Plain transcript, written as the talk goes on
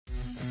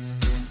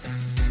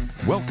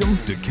Welcome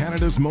to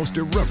Canada's most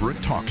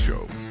irreverent talk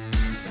show.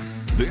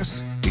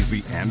 This is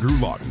the Andrew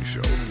Lawton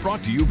Show,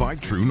 brought to you by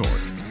True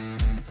North.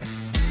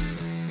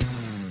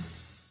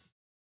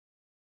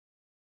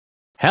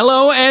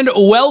 Hello and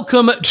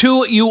welcome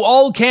to you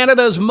all,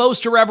 Canada's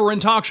most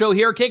irreverent talk show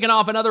here, kicking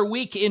off another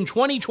week in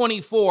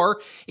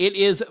 2024. It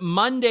is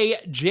Monday,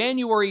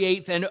 January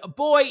 8th, and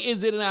boy,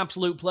 is it an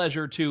absolute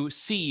pleasure to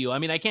see you. I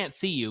mean, I can't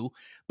see you,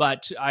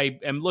 but I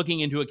am looking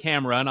into a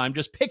camera, and I'm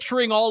just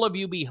picturing all of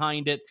you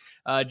behind it,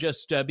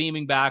 just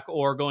beaming back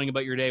or going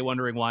about your day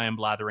wondering why I'm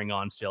blathering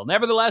on still.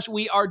 Nevertheless,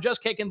 we are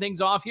just kicking things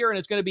off here, and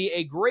it's going to be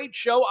a great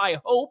show, I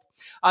hope.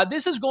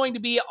 This is going to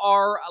be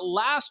our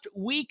last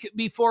week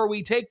before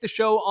we take the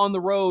show on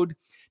the road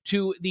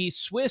to the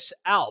Swiss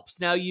Alps.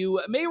 Now, you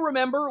may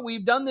remember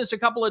we've done this a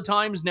couple of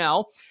times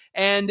now,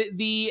 and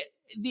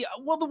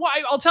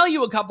I'll tell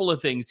you a couple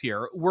of things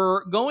here.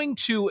 We're going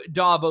to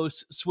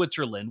Davos,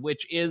 Switzerland,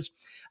 which is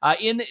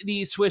in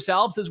the Swiss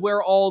Alps, is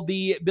where all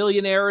the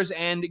billionaires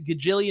and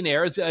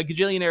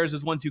gajillionaires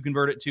is once you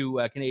convert it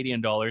to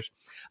Canadian dollars,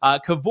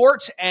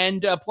 cavort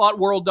and plot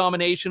world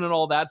domination and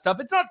all that stuff.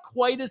 It's not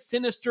quite as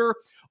sinister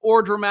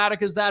or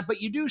dramatic as that,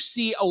 but you do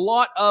see a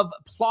lot of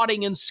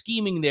plotting and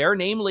scheming there,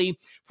 namely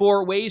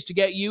for ways to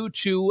get you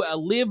to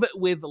live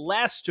with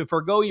less, to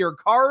forgo your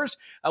cars.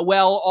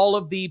 All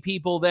of the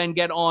people then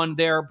get on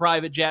their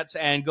private jets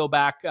and go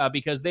back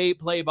because they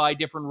play by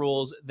different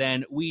rules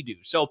than we do.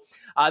 So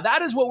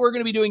that is what we're going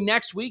to be doing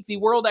next week. The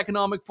World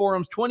Economic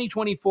Forum's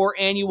 2024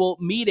 annual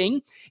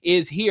meeting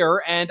is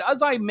here. And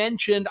as I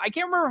mentioned, I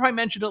can't remember if I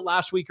mentioned it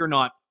last week or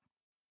not,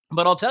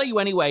 but I'll tell you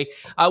anyway,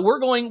 we're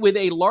going with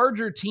a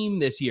larger team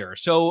this year.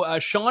 So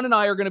Sean and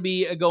I are going to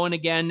be going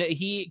again.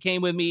 He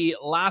came with me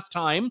last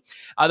time.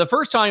 The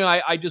first time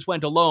I just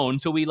went alone,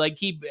 so we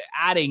keep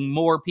adding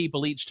more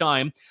people each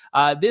time.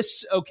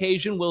 This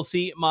occasion, we'll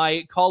see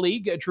my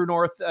colleague, True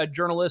North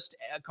journalist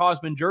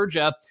Cosmin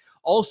Georgia,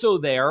 also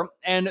there.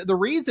 And the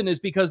reason is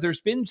because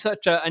there's been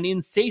such an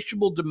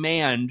insatiable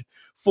demand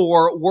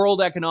for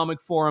World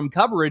Economic Forum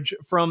coverage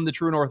from the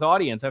True North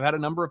audience. I've had a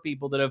number of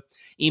people that have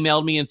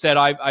emailed me and said,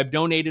 I've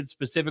donated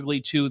specifically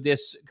to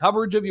this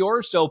coverage of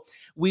yours, so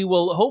we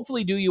will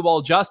hopefully do you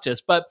all justice.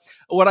 But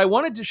what I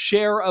wanted to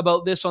share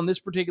about this on this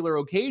particular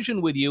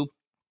occasion with you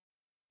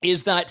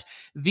is that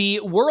the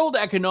World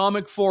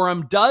Economic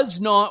Forum does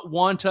not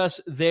want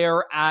us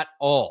there at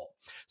all.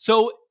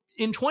 So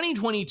in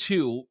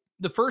 2022,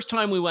 the first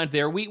time we went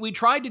there, we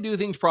tried to do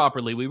things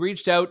properly. We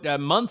reached out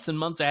months and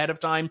months ahead of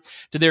time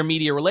to their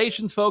media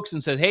relations folks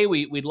and said, hey,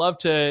 we'd love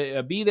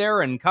to be there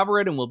and cover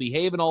it, and we'll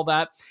behave and all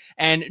that.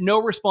 And no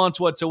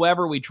response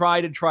whatsoever. We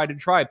tried.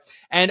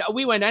 And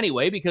we went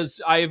anyway because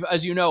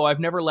as you know, I've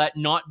never let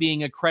not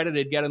being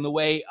accredited get in the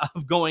way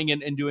of going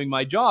and doing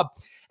my job.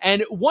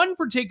 And one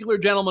particular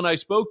gentleman I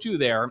spoke to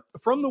there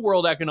from the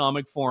World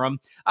Economic Forum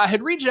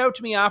had reached out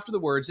to me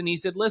afterwards, and he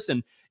said,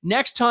 listen,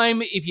 next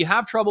time, if you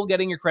have trouble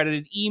getting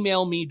accredited,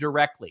 email me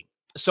directly.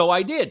 So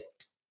I did.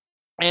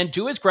 And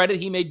to his credit,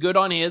 he made good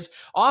on his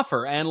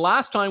offer. And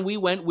last time we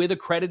went with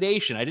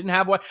accreditation. I didn't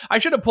have one. I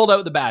should have pulled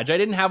out the badge. I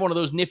didn't have one of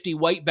those nifty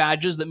white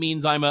badges that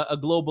means I'm a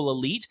global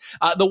elite.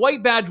 The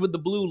white badge with the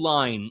blue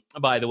line,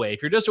 by the way.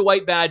 If you're just a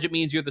white badge, it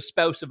means you're the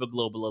spouse of a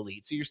global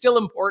elite. So you're still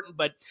important,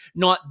 but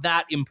not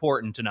that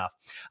important enough.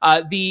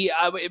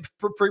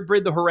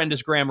 Forbid the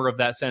horrendous grammar of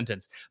that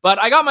sentence. But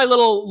I got my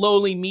little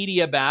lowly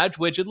media badge,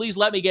 which at least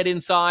let me get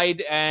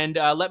inside and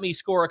let me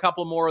score a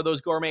couple more of those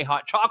gourmet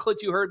hot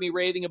chocolates you heard me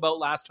raving about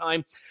last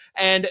time.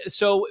 And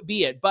so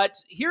be it. But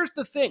here's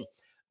the thing.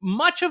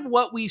 Much of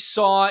what we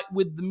saw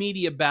with the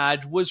media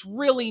badge was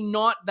really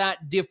not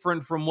that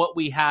different from what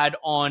we had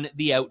on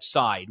the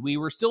outside. We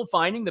were still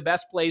finding the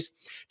best place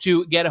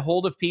to get a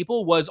hold of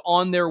people was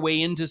on their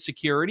way into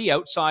security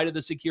outside of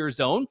the secure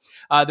zone.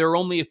 There are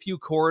only a few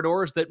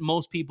corridors that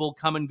most people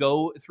come and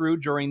go through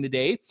during the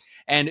day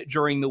and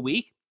during the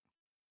week.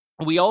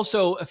 We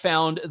also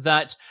found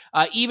that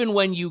even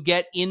when you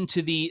get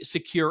into the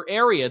secure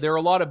area, there are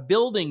a lot of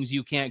buildings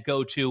you can't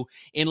go to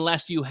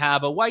unless you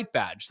have a white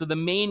badge. So the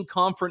main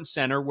conference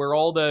center where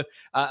all the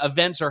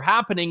events are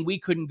happening, we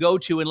couldn't go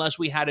to unless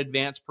we had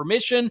advance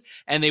permission,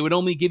 and they would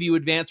only give you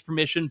advance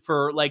permission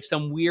for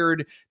some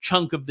weird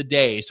chunk of the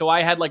day. So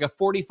I had a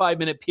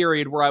 45-minute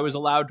period where I was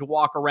allowed to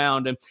walk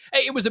around, and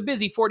it was a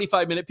busy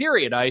 45-minute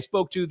period. I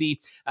spoke to the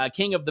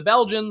King of the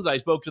Belgians, I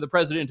spoke to the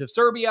President of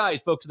Serbia, I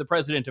spoke to the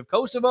President of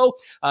Kosovo.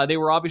 They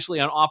were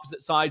obviously on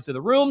opposite sides of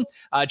the room.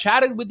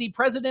 Chatted with the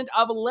president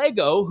of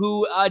Lego,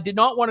 who did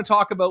not want to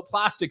talk about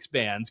plastics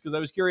bans because I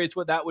was curious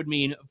what that would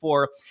mean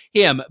for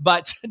him.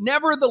 But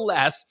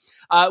nevertheless,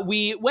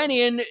 we went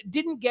in,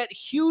 didn't get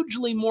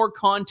hugely more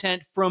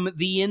content from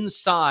the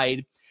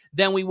inside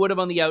than we would have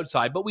on the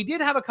outside. But we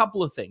did have a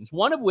couple of things,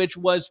 one of which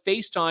was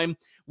FaceTime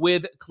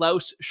with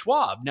Klaus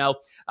Schwab. Now,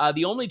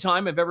 the only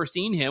time I've ever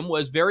seen him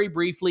was very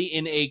briefly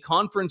in a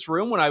conference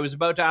room when I was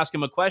about to ask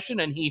him a question,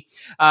 and he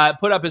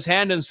put up his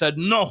hand and said,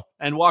 no,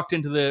 and walked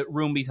into the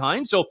room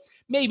behind. So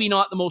maybe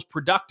not the most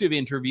productive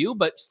interview,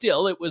 but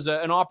still it was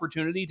an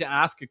opportunity to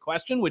ask a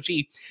question, which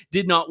he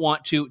did not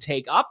want to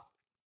take up.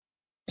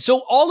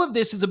 So all of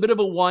this is a bit of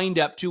a wind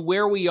up to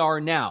where we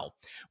are now,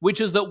 which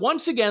is that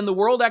once again, the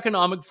World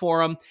Economic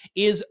Forum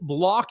is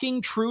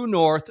blocking True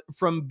North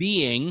from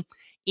being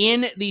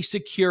in the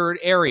secured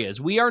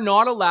areas. We are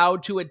not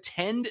allowed to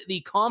attend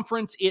the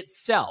conference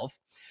itself.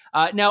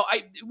 Now,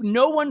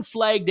 no one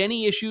flagged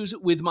any issues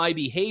with my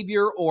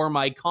behavior or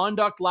my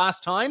conduct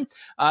last time.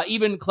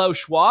 Even Klaus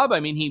Schwab,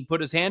 he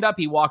put his hand up,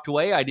 he walked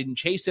away. I didn't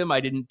chase him, I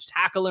didn't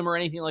tackle him or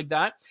anything like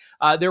that.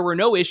 There were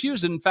no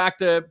issues. In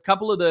fact, a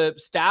couple of the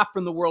staff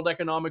from the World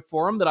Economic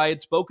Forum that I had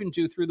spoken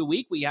to through the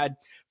week, we had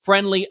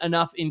friendly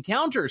enough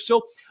encounters.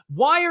 So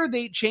why are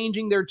they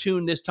changing their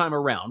tune this time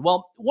around?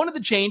 Well, one of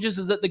the changes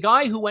is that the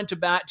guy who went to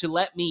bat to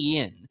let me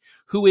in,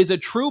 who is a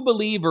true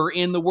believer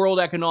in the World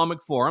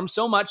Economic Forum,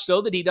 so much so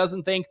that he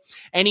doesn't think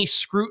any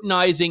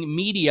scrutinizing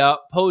media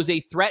pose a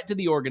threat to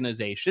the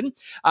organization.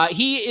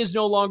 He is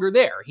no longer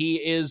there.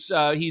 He's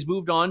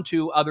moved on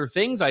to other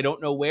things. I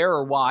don't know where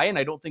or why, and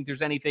I don't think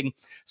there's anything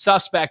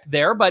suspect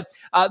there. But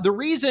the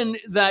reason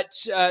that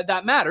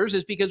that matters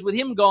is because with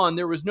him gone,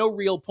 there was no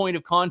real point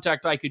of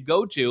contact I could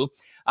go to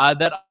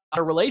that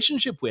a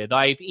relationship with.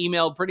 I've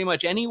emailed pretty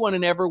much anyone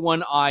and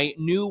everyone I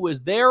knew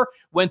was there,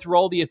 went through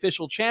all the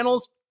official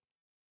channels,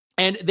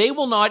 and they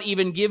will not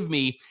even give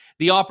me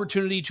the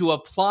opportunity to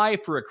apply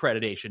for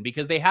accreditation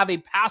because they have a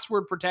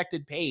password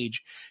protected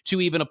page to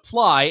even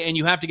apply, and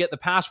you have to get the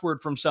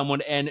password from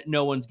someone, and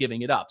no one's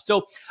giving it up.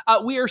 So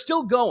we are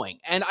still going,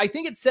 and I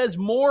think it says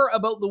more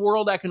about the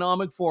World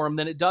Economic Forum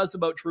than it does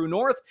about True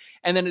North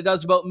and than it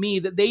does about me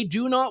that they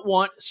do not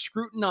want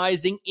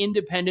scrutinizing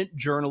independent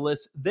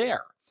journalists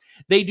there.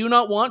 They do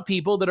not want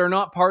people that are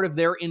not part of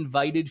their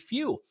invited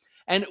few.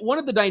 And one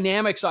of the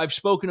dynamics I've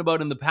spoken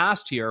about in the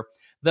past here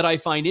that I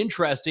find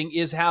interesting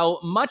is how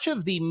much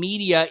of the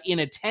media in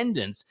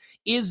attendance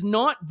is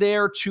not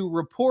there to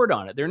report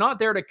on it. They're not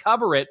there to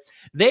cover it.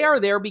 They are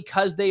there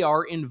because they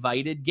are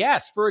invited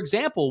guests. For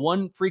example,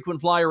 one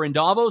frequent flyer in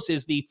Davos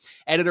is the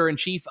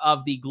editor-in-chief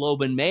of the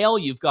Globe and Mail.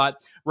 You've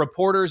got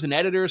reporters and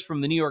editors from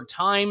the New York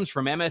Times,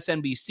 from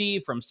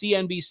MSNBC, from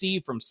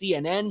CNBC, from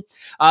CNN,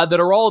 that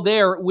are all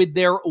there with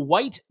their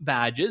white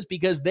badges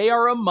because they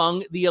are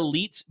among the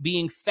elites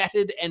being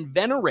feted and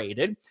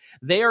venerated.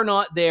 They are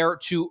not there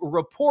to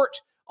report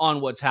on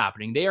what's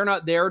happening. They are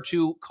not there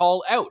to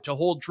call out, to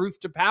hold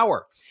truth to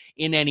power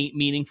in any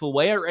meaningful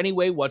way or any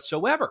way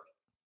whatsoever.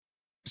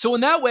 So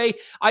in that way,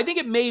 I think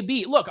it may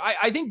be, look,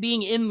 I think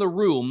being in the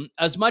room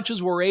as much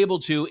as we're able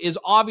to is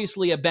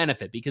obviously a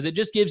benefit because it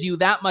just gives you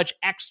that much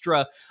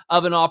extra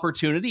of an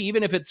opportunity,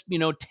 even if it's,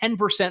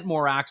 10%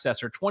 more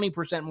access or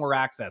 20% more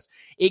access.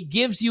 It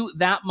gives you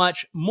that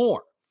much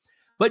more.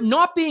 But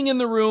not being in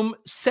the room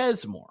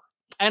says more.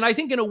 And I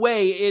think in a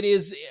way, it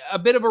is a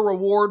bit of a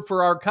reward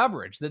for our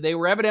coverage that they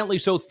were evidently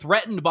so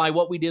threatened by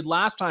what we did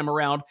last time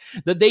around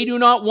that they do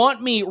not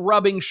want me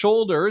rubbing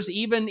shoulders,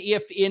 even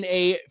if in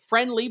a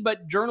friendly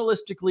but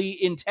journalistically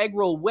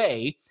integral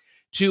way,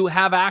 to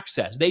have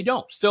access. They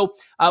don't. So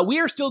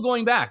we are still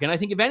going back. And I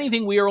think if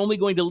anything, we are only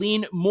going to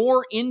lean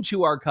more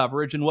into our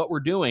coverage and what we're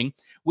doing,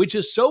 which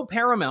is so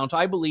paramount,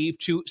 I believe,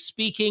 to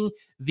speaking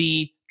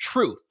the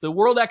truth. The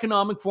World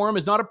Economic Forum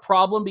is not a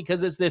problem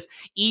because it's this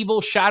evil,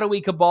 shadowy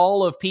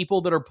cabal of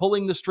people that are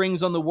pulling the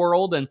strings on the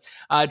world and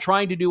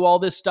trying to do all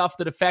this stuff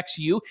that affects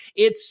you.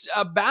 It's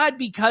bad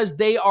because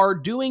they are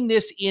doing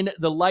this in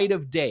the light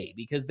of day,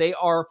 because they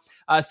are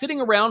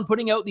sitting around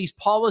putting out these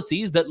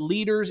policies that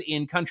leaders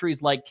in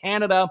countries like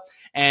Canada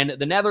and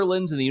the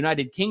Netherlands and the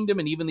United Kingdom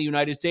and even the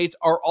United States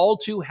are all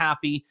too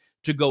happy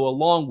to go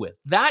along with.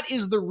 That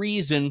is the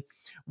reason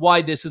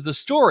why this is a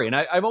story. And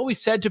I've always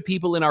said to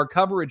people in our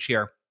coverage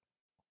here,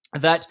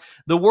 that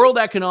the World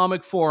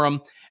Economic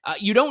Forum,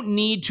 you don't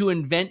need to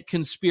invent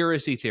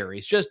conspiracy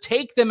theories. Just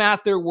take them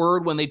at their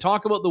word when they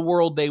talk about the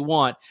world they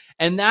want.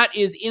 And that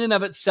is in and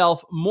of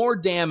itself more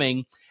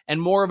damning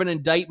and more of an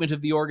indictment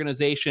of the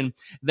organization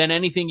than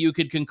anything you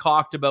could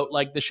concoct about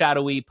like the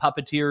shadowy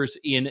puppeteers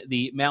in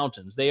the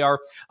mountains. They are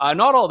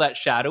not all that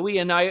shadowy,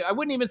 and I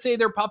wouldn't even say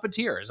they're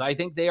puppeteers. I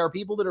think they are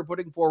people that are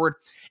putting forward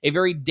a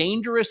very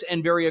dangerous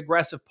and very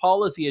aggressive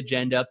policy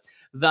agenda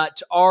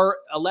that our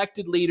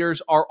elected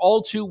leaders are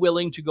all too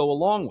willing to go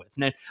along with.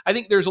 And I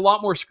think there's a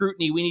lot more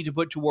scrutiny we need to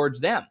put towards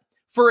them.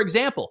 For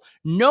example,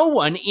 no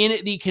one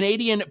in the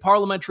Canadian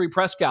Parliamentary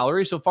Press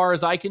Gallery, so far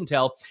as I can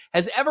tell,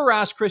 has ever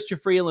asked Chrystia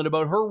Freeland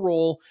about her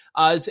role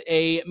as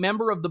a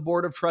member of the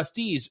Board of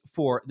Trustees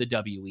for the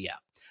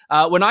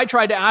WEF. When I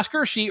tried to ask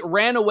her, she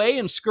ran away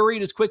and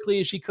scurried as quickly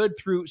as she could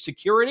through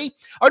security.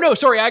 Oh, no,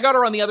 sorry, I got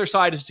her on the other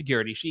side of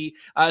security. She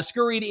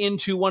scurried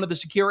into one of the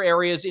secure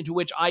areas into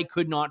which I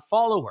could not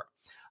follow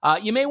her.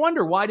 You may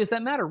wonder, why does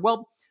that matter?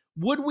 Well,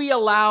 would we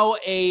allow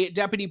a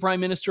deputy prime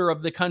minister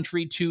of the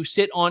country to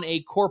sit on a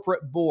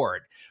corporate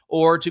board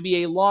or to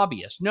be a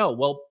lobbyist? No.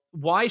 Well,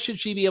 why should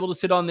she be able to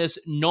sit on this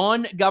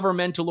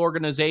non-governmental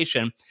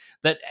organization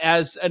that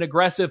has an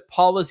aggressive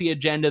policy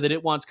agenda that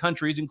it wants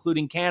countries,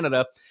 including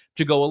Canada,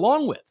 to go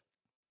along with?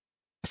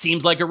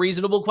 Seems like a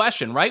reasonable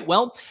question, right?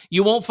 Well,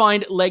 you won't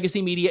find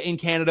legacy media in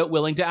Canada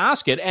willing to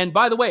ask it. And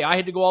by the way, I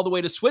had to go all the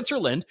way to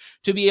Switzerland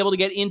to be able to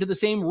get into the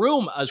same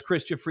room as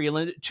Chrystia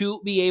Freeland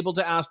to be able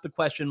to ask the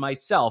question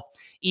myself,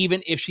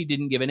 even if she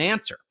didn't give an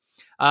answer.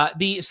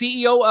 The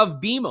CEO of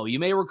BMO, you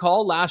may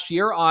recall last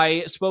year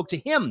I spoke to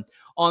him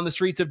on the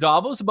streets of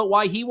Davos about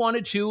why he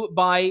wanted to,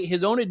 by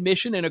his own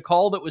admission in a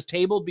call that was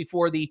tabled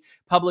before the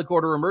Public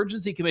Order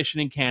Emergency Commission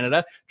in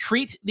Canada,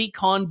 treat the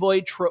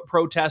convoy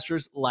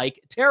protesters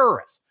like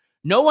terrorists.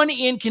 No one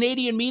in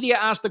Canadian media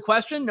asked the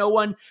question. No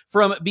one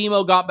from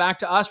BMO got back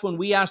to us when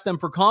we asked them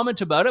for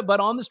comment about it. But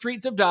on the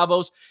streets of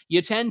Davos,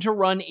 you tend to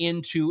run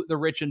into the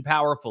rich and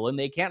powerful, and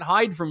they can't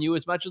hide from you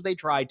as much as they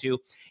try to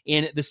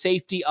in the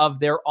safety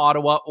of their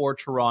Ottawa or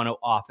Toronto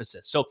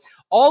offices. So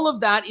all of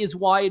that is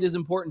why it is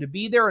important to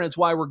be there, and it's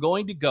why we're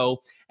going to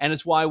go, and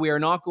it's why we are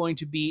not going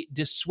to be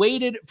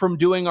dissuaded from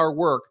doing our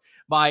work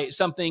by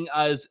something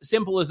as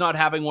simple as not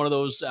having one of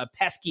those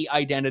pesky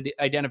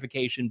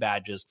identification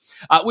badges,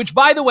 which,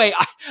 by the way,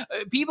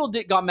 people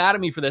got mad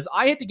at me for this.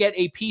 I had to get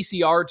a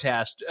PCR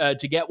test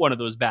to get one of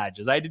those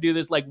badges. I had to do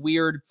this like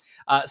weird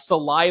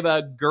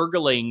saliva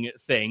gurgling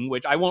thing,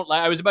 which I won't.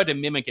 I was about to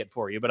mimic it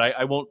for you, but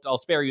I won't. I'll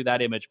spare you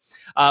that image.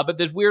 But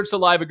this weird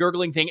saliva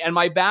gurgling thing, and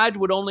my badge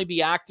would only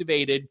be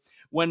activated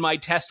when my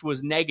test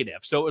was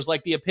negative. So it was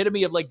like the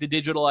epitome of like the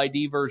digital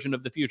ID version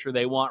of the future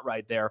they want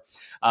right there.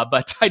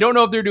 But I don't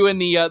know if they're doing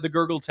the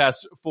gurgle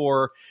tests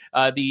for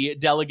the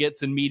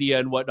delegates and media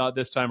and whatnot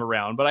this time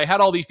around. But I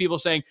had all these people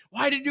saying,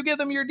 why did you give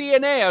them your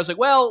DNA? I was like,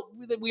 well,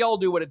 we all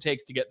do what it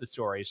takes to get the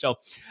story. So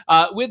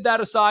with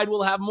that aside,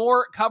 we'll have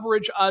more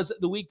coverage as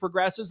the week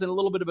progresses and a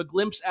little bit of a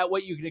glimpse at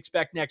what you can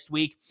expect next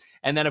week.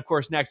 And then, of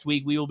course, next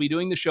week, we will be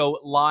doing the show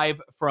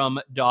live from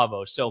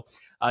Davos. So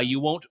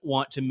you won't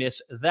want to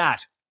miss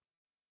that.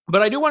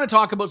 But I do want to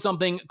talk about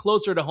something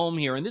closer to home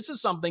here. And this is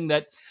something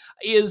that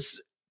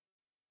is,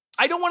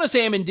 I don't want to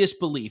say I'm in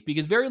disbelief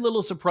because very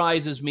little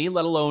surprises me,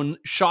 let alone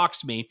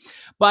shocks me.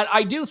 But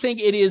I do think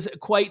it is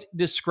quite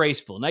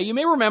disgraceful. Now, you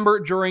may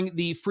remember during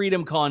the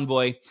Freedom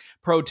Convoy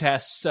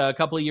protests a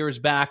couple of years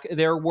back,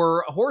 there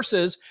were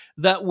horses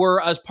that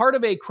were, as part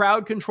of a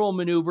crowd control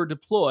maneuver,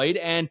 deployed.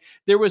 And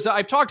there was,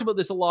 I've talked about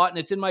this a lot and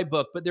it's in my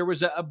book, but there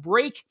was a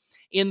break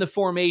in the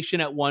formation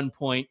at one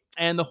point,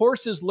 and the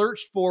horses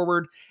lurched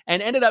forward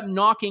and ended up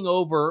knocking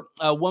over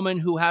a woman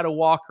who had a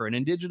walker, an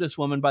Indigenous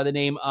woman by the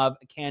name of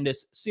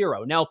Candace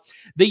Ciro. Now,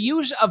 the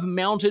use of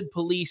mounted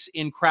police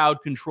in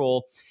crowd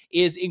control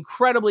is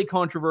incredibly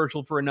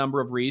controversial for a number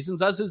of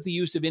reasons, as is the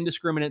use of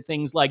indiscriminate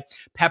things like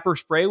pepper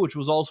spray, which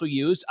was also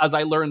used, as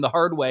I learned the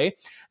hard way,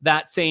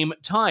 that same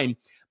time.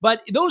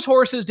 But those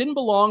horses didn't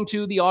belong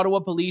to the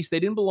Ottawa Police.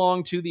 They didn't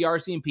belong to the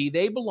RCMP.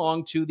 They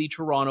belonged to the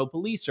Toronto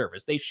Police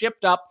Service. They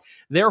shipped up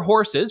their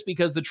horses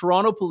because the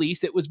Toronto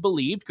Police, it was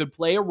believed, could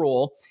play a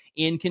role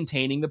in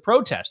containing the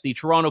protest. The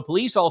Toronto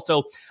Police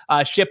also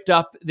shipped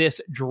up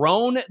this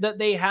drone that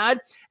they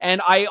had.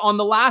 And on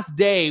the last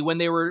day, when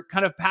they were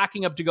kind of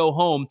packing up to go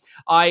home,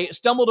 I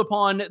stumbled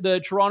upon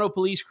the Toronto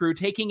Police crew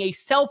taking a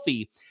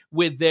selfie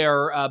with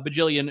their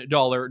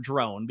bajillion-dollar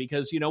drone,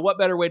 because, you know, what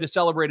better way to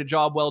celebrate a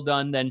job well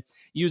done than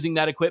using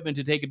that equipment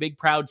to take a big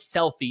proud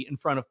selfie in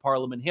front of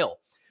Parliament Hill.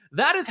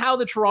 That is how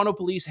the Toronto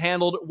Police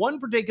handled one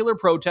particular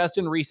protest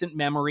in recent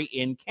memory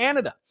in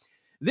Canada.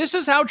 This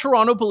is how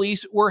Toronto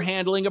Police were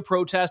handling a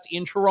protest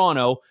in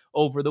Toronto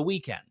over the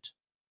weekend.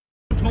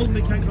 I told them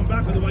they can't come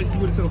back, otherwise he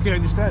would have said, okay, I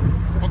understand.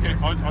 Okay,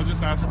 I'll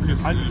just ask,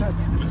 just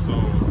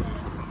so...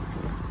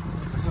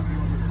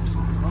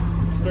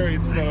 Sorry,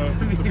 it's the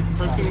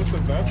person with the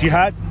vest.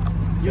 Jihad?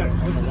 Yeah. And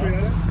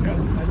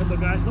then the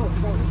guy,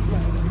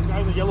 this guy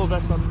with the yellow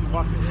vest on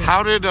walking.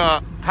 How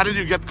did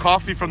you get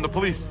coffee from the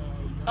police?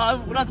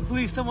 We're not the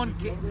police. Someone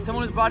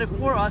has brought it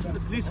for us, but the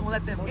police won't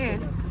let them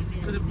in.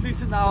 So the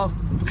police is now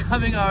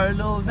becoming our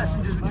little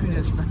messengers between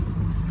us.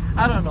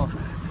 I don't know.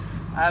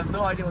 I have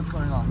no idea what's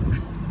going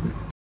on.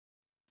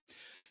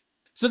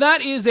 So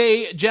that is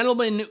a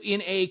gentleman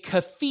in a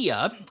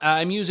keffiyeh.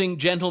 I'm using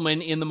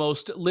gentleman in the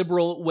most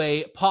liberal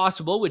way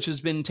possible, which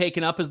has been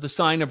taken up as the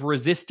sign of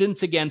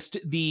resistance against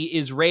the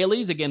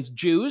Israelis, against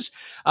Jews,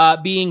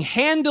 being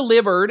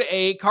hand-delivered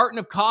a carton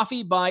of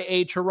coffee by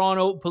a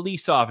Toronto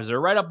police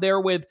officer, right up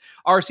there with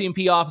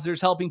RCMP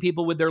officers helping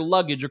people with their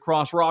luggage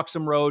across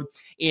Roxham Road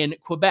in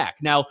Quebec.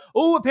 Now,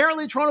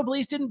 apparently Toronto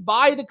police didn't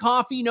buy the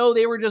coffee. No,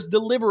 they were just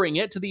delivering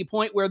it to the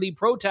point where the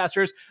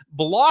protesters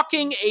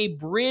blocking a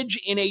bridge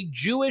in a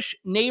Jewish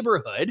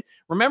neighborhood.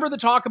 Remember the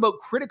talk about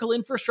critical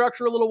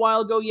infrastructure a little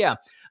while ago? Yeah.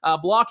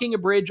 Blocking a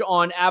bridge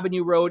on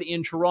Avenue Road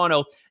in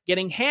Toronto,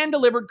 getting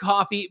hand-delivered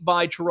coffee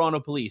by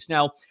Toronto police.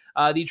 Now,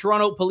 the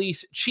Toronto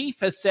police chief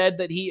has said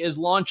that he is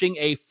launching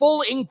a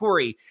full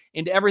inquiry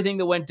into everything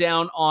that went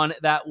down on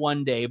that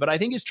one day. But I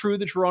think it's true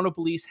the Toronto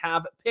police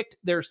have picked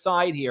their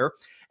side here.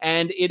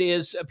 And it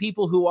is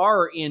people who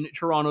are in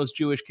Toronto's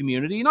Jewish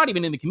community, not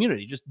even in the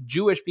community, just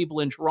Jewish people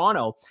in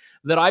Toronto,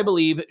 that I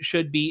believe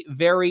should be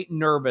very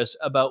nervous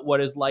about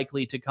what is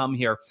likely to come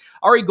here.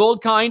 Ari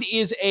Goldkind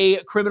is a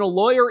criminal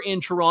lawyer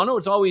in Toronto.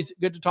 It's always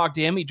good to talk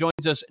to him. He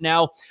joins us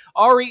now.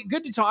 Ari, Maury,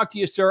 good to talk to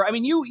you, sir. I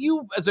mean,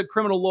 you as a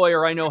criminal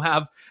lawyer, I know,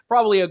 have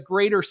probably a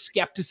greater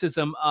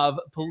skepticism of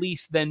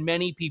police than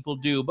many people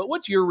do. But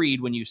what's your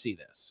read when you see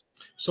this?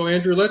 So,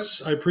 Andrew,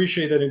 I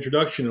appreciate that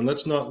introduction, and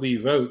let's not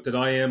leave out that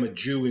I am a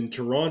Jew in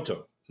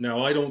Toronto.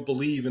 Now, I don't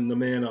believe in the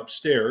man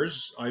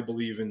upstairs. I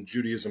believe in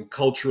Judaism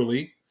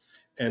culturally,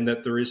 and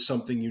that there is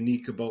something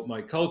unique about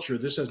my culture.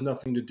 This has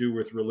nothing to do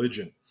with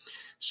religion.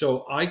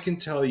 So I can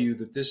tell you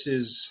that this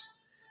is,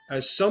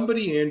 as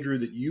somebody, Andrew,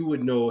 that you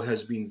would know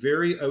has been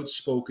very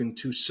outspoken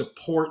to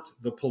support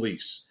the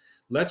police.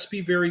 Let's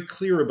be very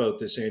clear about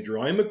this,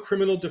 Andrew. I'm a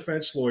criminal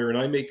defense lawyer, and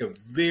I make a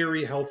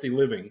very healthy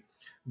living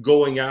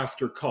going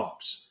after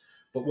cops.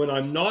 But when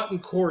I'm not in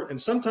court, and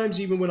sometimes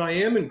even when I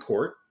am in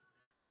court,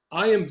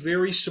 I am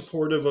very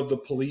supportive of the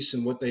police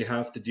and what they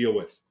have to deal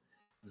with.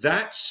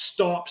 That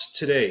stops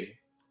today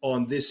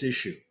on this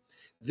issue.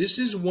 This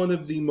is one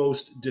of the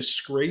most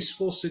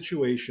disgraceful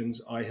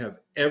situations I have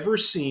ever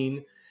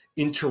seen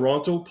in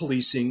Toronto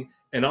policing,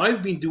 and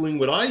I've been doing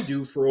what I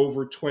do for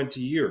over 20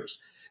 years.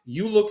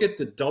 You look at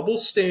the double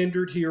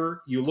standard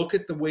here, you look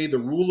at the way the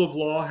rule of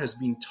law has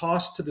been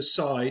tossed to the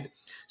side.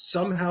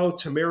 Somehow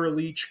Tamara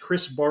Leach,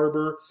 Chris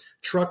Barber,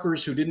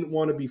 truckers who didn't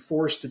want to be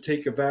forced to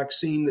take a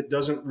vaccine that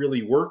doesn't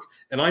really work,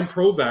 and I'm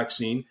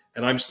pro-vaccine,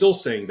 and I'm still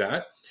saying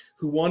that,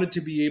 who wanted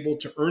to be able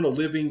to earn a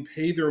living,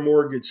 pay their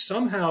mortgage.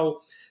 Somehow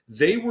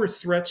they were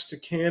threats to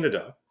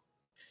Canada.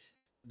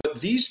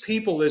 But these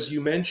people, as you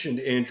mentioned,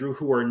 Andrew,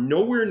 who are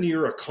nowhere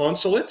near a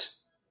consulate,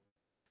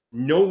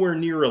 nowhere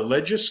near a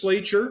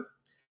legislature,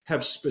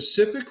 have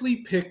specifically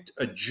picked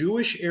a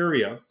Jewish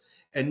area.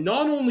 And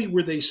not only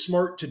were they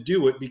smart to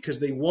do it because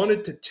they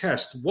wanted to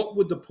test what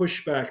would the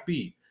pushback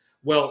be.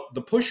 Well,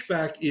 the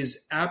pushback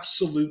is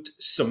absolute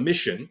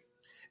submission.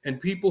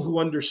 And people who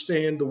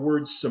understand the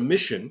word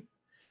submission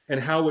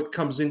and how it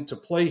comes into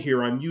play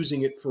here, I'm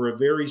using it for a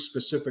very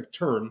specific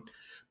term,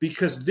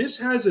 because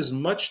this has as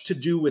much to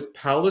do with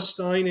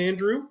Palestine,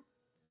 Andrew,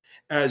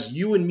 as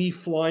you and me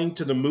flying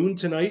to the moon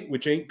tonight,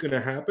 which ain't going to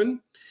happen.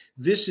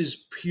 This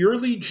is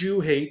purely Jew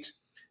hate.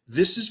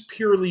 This is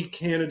purely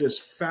Canada's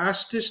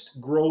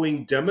fastest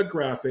growing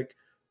demographic,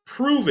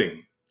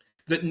 proving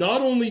that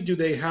not only do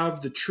they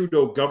have the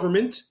Trudeau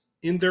government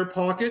in their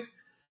pocket,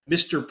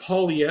 Mr.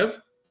 Poilievre,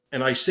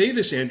 and I say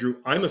this, Andrew,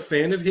 I'm a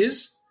fan of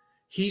his.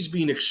 He's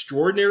been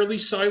extraordinarily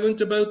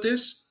silent about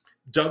this.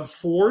 Doug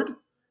Ford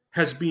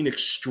has been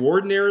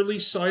extraordinarily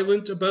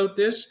silent about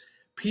this.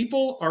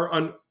 People are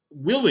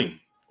unwilling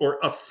or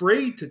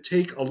afraid to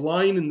take a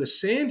line in the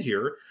sand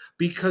here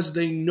because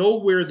they know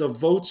where the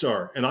votes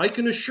are. And I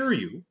can assure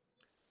you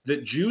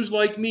that Jews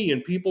like me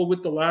and people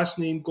with the last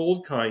name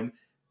Goldkind,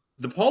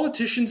 the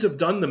politicians have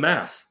done the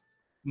math.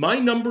 My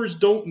numbers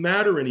don't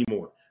matter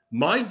anymore.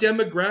 My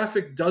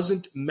demographic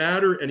doesn't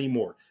matter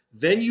anymore.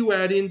 Then you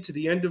add into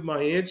the end of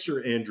my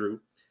answer, Andrew,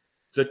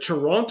 the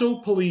Toronto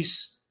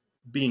police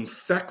being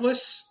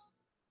feckless,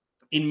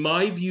 in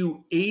my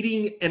view,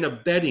 aiding and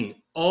abetting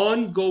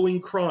ongoing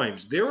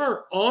crimes. There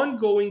are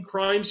ongoing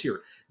crimes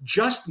here.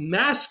 Just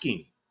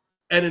masking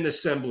at an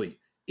assembly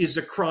is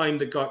a crime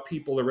that got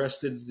people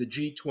arrested at the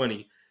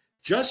G20.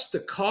 Just the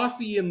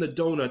coffee and the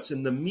donuts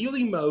and the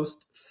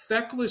mealy-mouthed,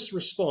 feckless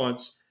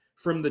response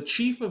from the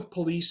chief of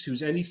police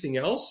who's anything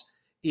else.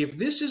 If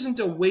this isn't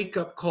a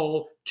wake-up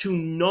call to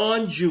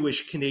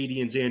non-Jewish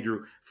Canadians,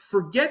 Andrew,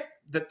 forget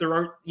that there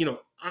aren't,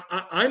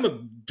 I'm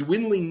a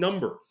dwindling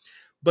number.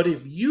 But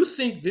if you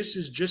think this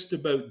is just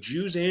about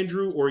Jews,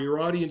 Andrew, or your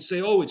audience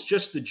say, oh, it's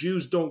just the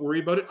Jews, don't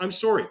worry about it, I'm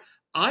sorry.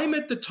 I'm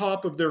at the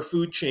top of their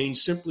food chain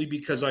simply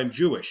because I'm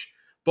Jewish.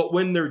 But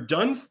when they're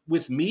done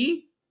with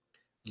me,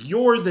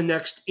 you're the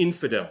next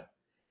infidel.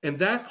 And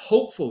that,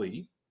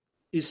 hopefully,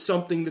 is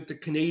something that the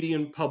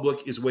Canadian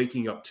public is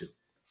waking up to.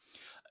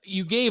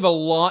 You gave a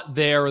lot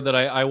there that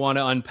I want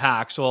to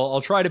unpack, so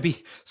I'll try to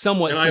be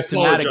somewhat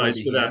systematic. I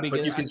apologize for that,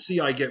 but you can see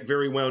I get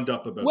very wound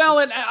up about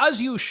this. And as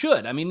you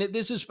should. I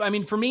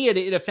mean, for me,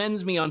 it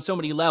offends me on so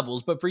many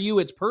levels, but for you,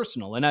 it's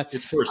personal. And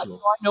it's personal.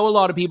 I know a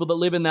lot of people that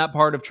live in that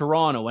part of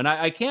Toronto, and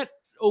I can't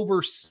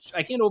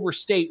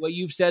overstate what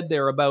you've said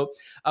there about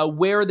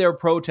where they're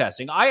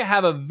protesting. I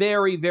have a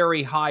very,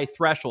 very high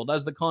threshold,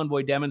 as the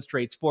convoy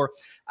demonstrates, for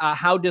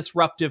how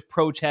disruptive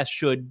protests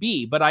should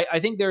be. But I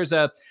think there's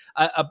a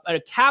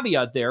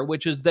caveat there,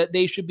 which is that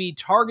they should be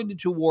targeted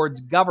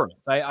towards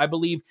governments. I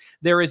believe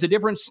there is a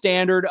different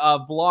standard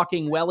of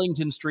blocking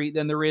Wellington Street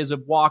than there is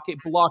of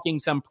blocking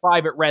some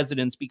private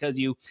residence because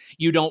you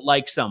don't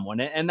like someone.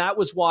 And that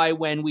was why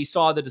when we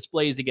saw the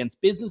displays against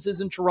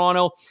businesses in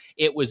Toronto,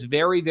 it was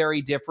very,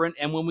 very different.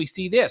 And when we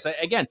see this,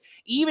 again,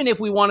 even if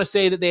we want to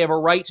say that they have a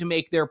right to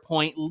make their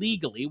point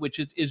legally, which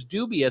is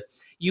dubious,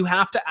 you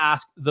have to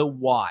ask the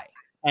why.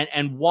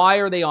 And why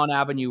are they on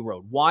Avenue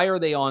Road? Why are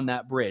they on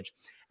that bridge?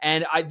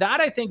 And I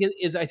think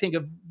is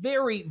a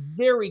very,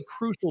 very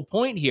crucial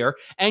point here.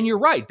 And you're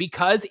right,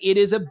 because it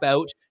is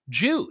about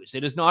Jews.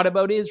 It is not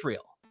about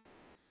Israel.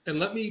 And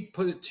let me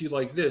put it to you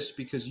like this,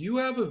 because you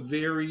have a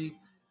very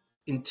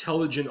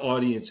intelligent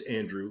audience,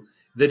 Andrew,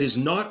 that is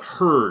not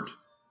heard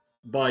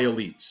by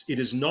elites. It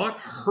is not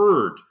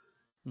heard.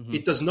 Mm-hmm.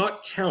 It does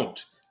not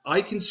count.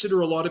 I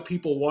consider a lot of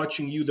people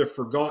watching you the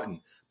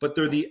forgotten, but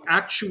they're the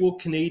actual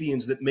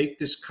Canadians that make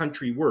this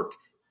country work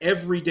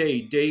every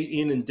day, day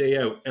in and day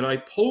out. And I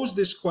pose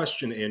this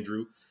question,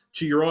 Andrew,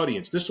 to your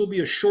audience. This will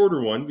be a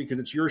shorter one because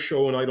it's your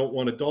show and I don't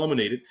want to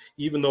dominate it,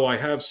 even though I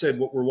have said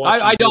what we're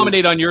watching. I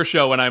dominate on your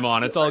show when I'm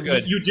on. It's all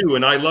good. You do,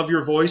 and I love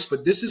your voice,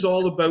 but this is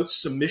all about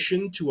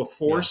submission to a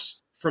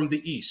force from the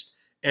East.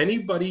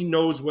 Anybody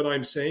knows what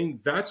I'm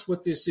saying? That's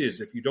what this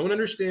is. If you don't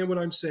understand what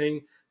I'm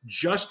saying,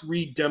 just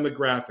read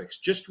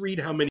demographics. Just read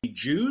how many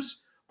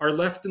Jews are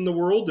left in the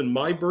world and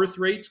my birth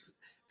rates,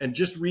 and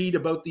just read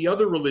about the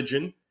other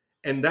religion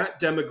and that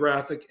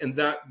demographic and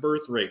that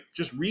birth rate.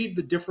 Just read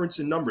the difference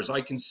in numbers.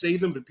 I can say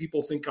them, but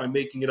people think I'm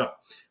making it up.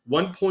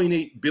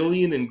 1.8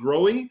 billion and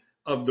growing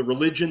of the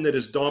religion that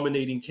is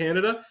dominating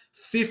Canada,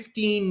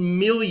 15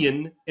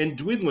 million and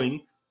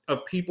dwindling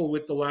of people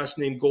with the last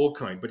name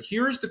Goldkind. But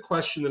here's the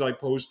question that I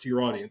pose to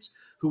your audience,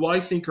 who I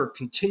think are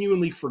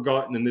continually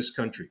forgotten in this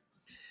country.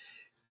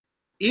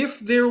 If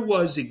there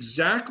was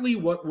exactly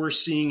what we're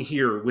seeing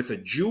here with a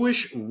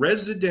Jewish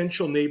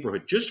residential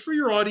neighborhood, just for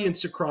your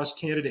audience across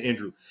Canada,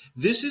 Andrew,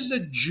 this is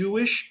a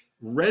Jewish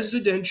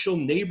residential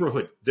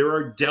neighborhood. There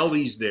are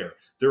delis there.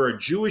 There are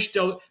Jewish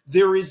delis.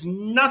 There is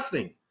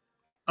nothing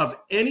of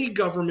any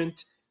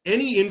government,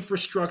 any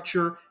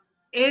infrastructure,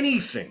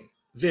 anything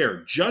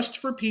there, just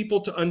for people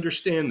to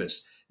understand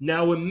this.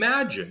 Now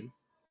imagine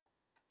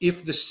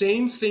if the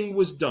same thing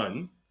was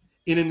done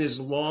in an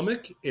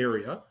Islamic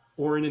area,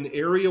 or in an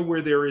area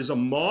where there is a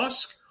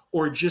mosque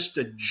or just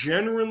a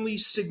generally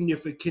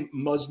significant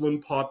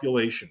Muslim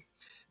population.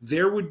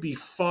 There would be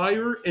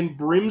fire and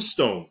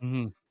brimstone.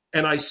 Mm-hmm.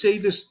 And I say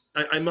this,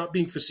 I'm not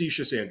being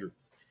facetious, Andrew.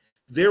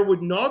 There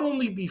would not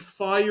only be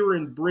fire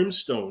and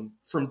brimstone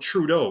from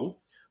Trudeau,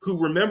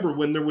 who, remember,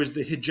 when there was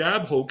the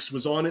hijab hoax,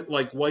 was on it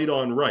like white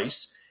on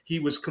rice. He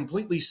was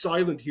completely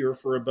silent here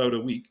for about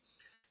a week.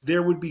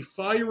 There would be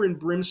fire and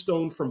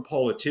brimstone from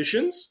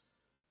politicians.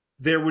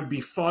 There would be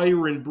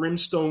fire and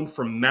brimstone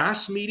from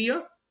mass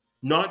media,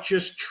 not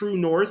just True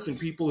North and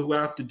people who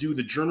have to do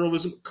the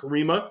journalism.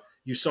 Karima,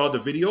 you saw the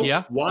video.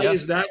 Yeah. Why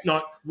is that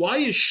not? Why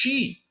is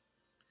she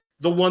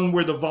the one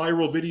where the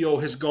viral video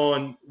has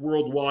gone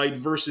worldwide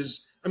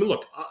versus, I mean,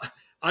 look,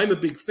 I'm a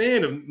big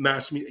fan of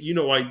mass media. You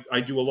know, I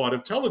do a lot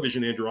of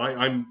television, Andrew.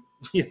 I'm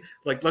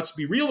like, let's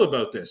be real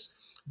about this.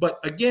 But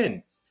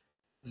again,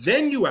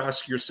 then you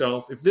ask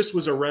yourself, if this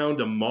was around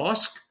a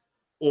mosque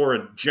or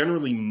a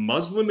generally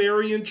Muslim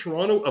area in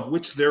Toronto, of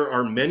which there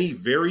are many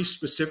very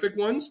specific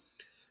ones,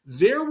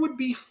 there would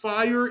be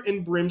fire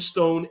and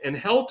brimstone and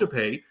hell to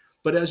pay.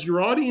 But as your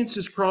audience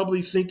is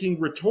probably thinking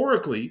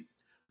rhetorically,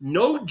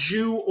 no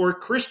Jew or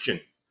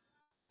Christian,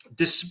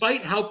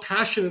 despite how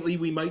passionately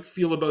we might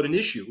feel about an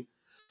issue,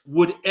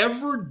 would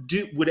ever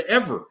do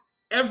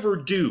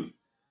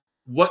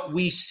what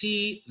we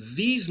see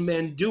these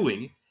men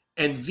doing.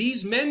 And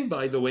these men,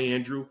 by the way,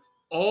 Andrew,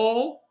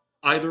 all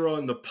either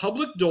on the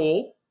public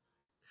dole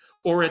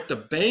or at the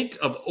bank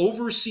of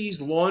overseas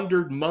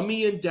laundered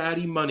mummy and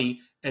daddy money.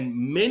 And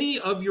many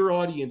of your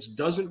audience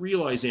doesn't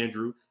realize,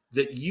 Andrew,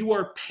 that you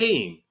are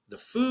paying the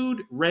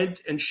food, rent,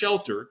 and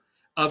shelter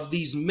of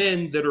these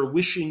men that are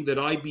wishing that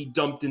I be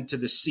dumped into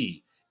the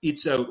sea.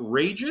 It's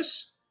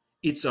outrageous.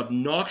 It's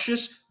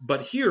obnoxious.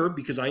 But here,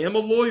 because I am a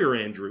lawyer,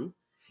 Andrew,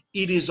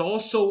 it is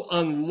also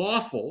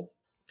unlawful.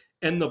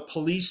 And the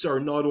police are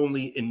not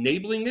only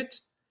enabling it,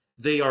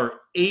 they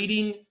are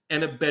aiding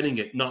and abetting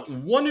it. Not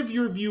one of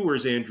your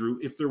viewers, Andrew,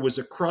 if there was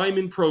a crime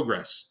in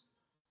progress,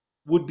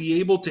 would be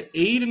able to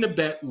aid and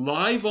abet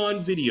live on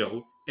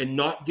video and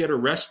not get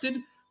arrested.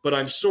 But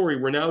I'm sorry,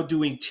 we're now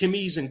doing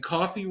Timmy's and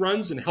coffee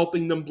runs and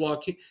helping them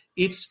blockade.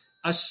 It's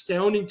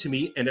astounding to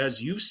me. And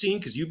as you've seen,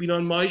 because you've been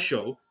on my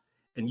show,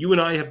 and you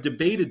and I have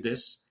debated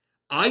this,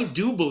 I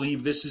do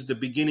believe this is the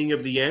beginning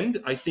of the end.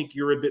 I think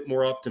you're a bit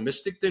more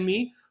optimistic than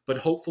me. But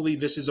hopefully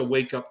this is a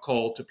wake-up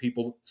call to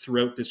people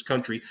throughout this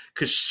country,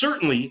 because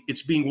certainly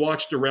it's being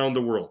watched around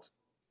the world.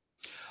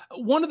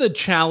 One of the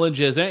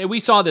challenges, and we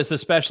saw this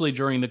especially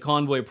during the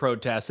convoy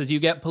protests, is you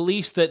get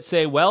police that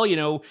say, well, you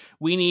know,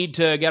 we need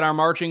to get our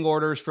marching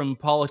orders from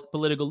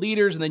political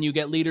leaders. And then you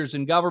get leaders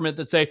in government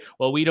that say,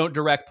 well, we don't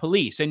direct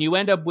police. And you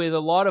end up with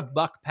a lot of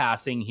buck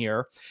passing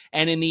here.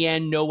 And in the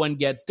end, no one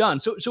gets done.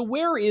 So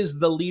where is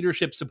the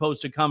leadership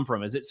supposed to come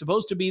from? Is it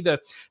supposed to be the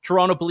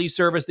Toronto Police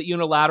Service that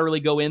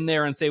unilaterally go in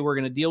there and say, we're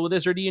going to deal with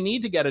this? Or do you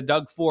need to get a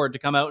Doug Ford to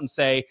come out and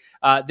say,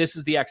 this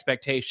is the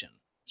expectation?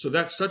 So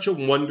that's such a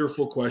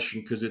wonderful question,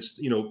 because it's,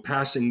 you know,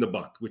 passing the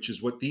buck, which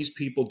is what these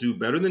people do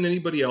better than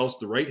anybody else.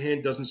 The right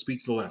hand doesn't speak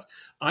to the left.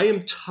 I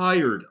am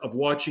tired of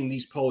watching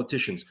these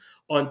politicians.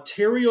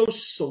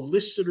 Ontario's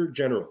Solicitor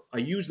General, I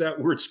use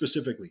that word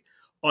specifically.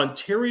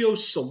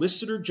 Ontario's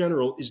Solicitor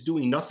General is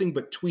doing nothing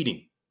but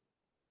tweeting.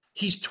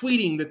 He's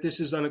tweeting that this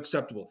is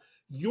unacceptable.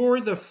 You're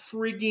the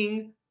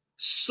frigging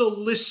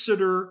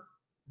Solicitor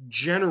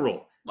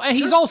General. Well,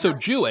 he's also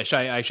Jewish,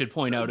 I should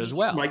point out as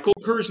well. Michael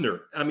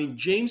Kersner. I mean,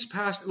 James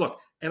Past. Look,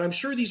 and I'm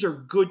sure these are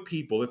good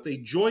people. If they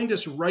joined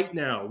us right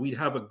now, we'd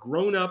have a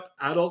grown-up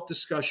adult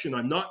discussion.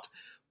 I'm not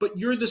but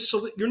you're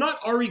not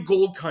Ari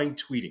Goldkind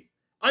tweeting.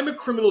 I'm a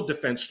criminal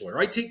defense lawyer.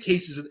 I take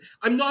cases.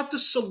 I'm not the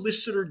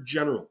Solicitor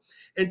General.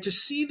 And to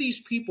see these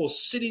people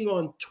sitting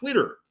on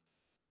Twitter,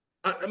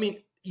 I mean,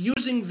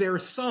 using their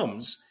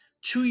thumbs,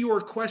 to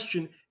your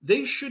question,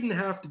 they shouldn't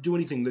have to do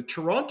anything. The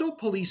Toronto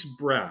Police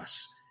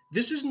brass,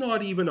 this is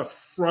not even a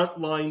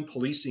frontline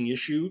policing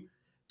issue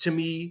to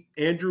me,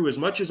 Andrew, as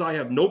much as I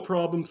have no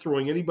problem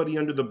throwing anybody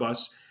under the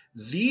bus.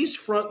 These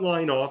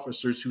frontline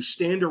officers who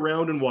stand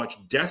around and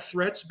watch death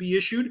threats be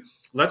issued,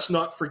 let's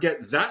not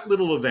forget that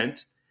little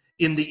event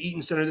in the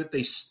Eaton Centre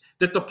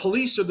that the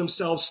police are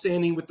themselves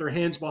standing with their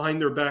hands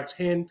behind their backs,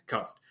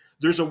 handcuffed.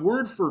 There's a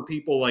word for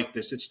people like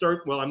this.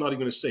 I'm not even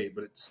going to say it,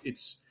 but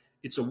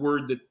it's a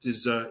word that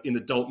is in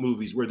adult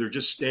movies where they're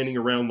just standing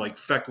around like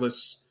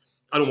feckless.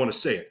 I don't want to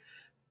say it.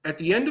 At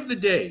the end of the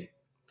day,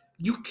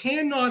 you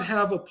cannot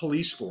have a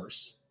police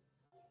force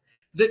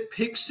that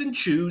picks and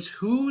chooses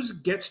who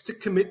gets to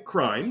commit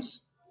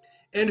crimes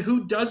and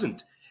who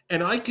doesn't.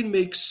 And I can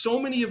make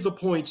so many of the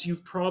points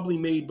you've probably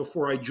made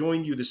before I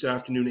joined you this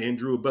afternoon,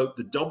 Andrew, about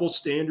the double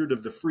standard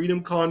of the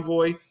Freedom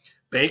Convoy,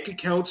 bank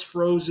accounts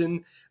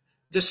frozen.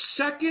 The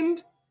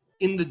second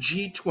in the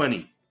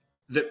G20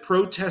 that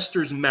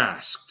protesters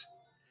masked,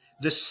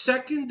 the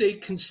second they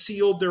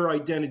concealed their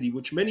identity,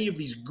 which many of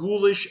these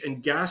ghoulish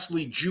and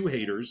ghastly Jew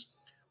haters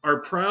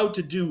are proud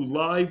to do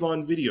live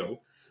on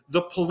video,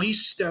 the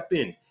police step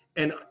in.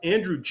 And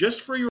Andrew,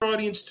 just for your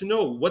audience to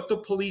know what the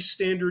police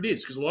standard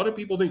is, because a lot of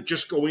people think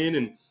just go in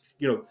and,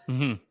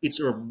 it's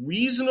a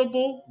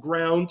reasonable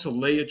ground to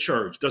lay a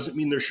charge. Doesn't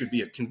mean there should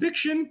be a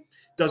conviction.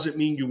 Doesn't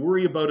mean you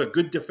worry about a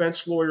good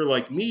defense lawyer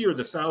like me or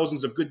the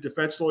thousands of good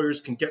defense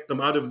lawyers can get them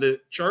out of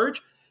the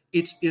charge.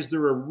 Is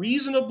there a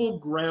reasonable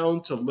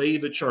ground to lay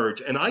the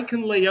charge? And I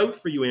can lay out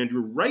for you,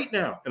 Andrew, right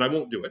now, and I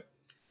won't do it,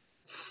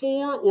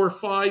 4 or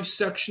 5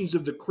 sections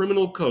of the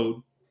criminal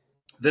code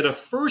that a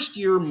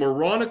first-year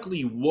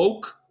moronically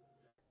woke,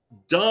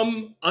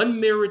 dumb,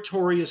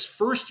 unmeritorious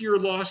first-year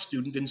law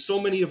student in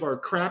so many of our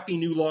crappy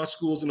new law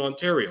schools in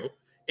Ontario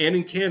and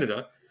in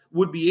Canada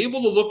would be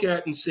able to look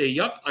at and say,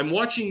 yep, I'm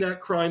watching that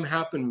crime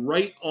happen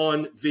right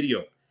on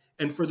video.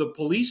 And for the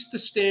police to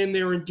stand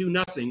there and do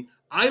nothing,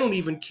 I don't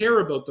even care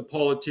about the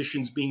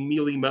politicians being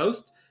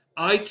mealy-mouthed.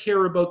 I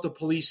care about the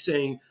police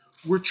saying,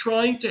 we're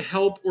trying to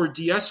help or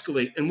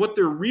de-escalate. And what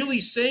they're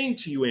really saying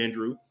to you,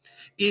 Andrew,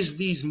 is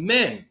these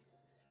men,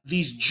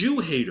 these Jew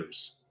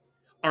haters,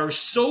 are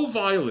so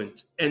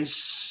violent and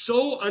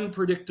so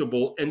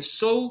unpredictable and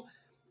so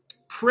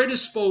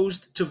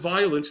predisposed to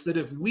violence that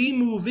if we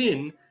move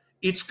in,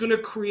 it's going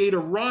to create a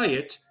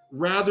riot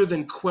rather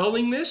than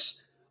quelling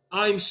this.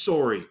 I'm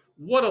sorry.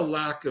 What a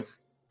lack of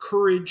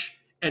courage.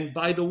 And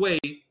by the way,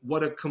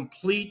 what a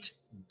complete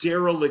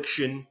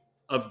dereliction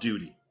of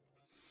duty.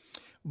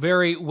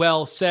 Very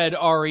well said,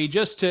 Ari.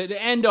 Just to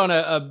end on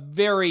a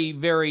very,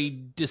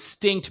 very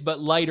distinct but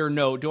lighter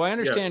note, do I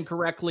understand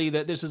correctly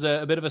that this is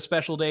a bit of a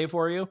special day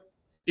for you?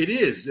 It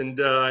is, and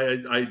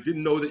I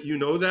didn't know that you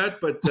know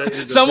that, but it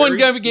is someone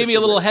gave me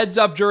a little heads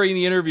up during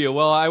the interview.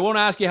 Well, I won't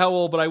ask you how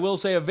old, but I will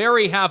say a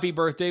very happy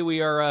birthday.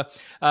 We are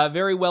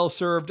very well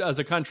served as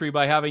a country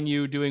by having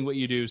you doing what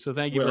you do. So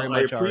thank you very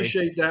much, I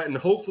appreciate that, and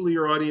hopefully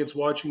your audience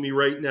watching me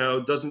right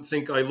now doesn't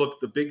think I look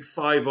the big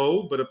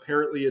 5-0, but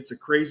apparently it's a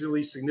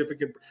crazily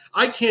significant.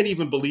 I can't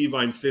even believe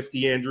I'm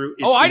 50, Andrew.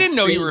 I didn't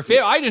know you were 50.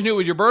 I just knew it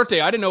was your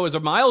birthday. I didn't know it was a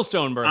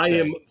milestone birthday.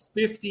 I am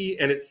 50,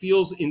 and it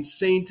feels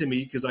insane to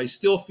me because I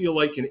still feel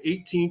like an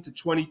 18 to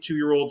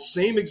 22-year-old,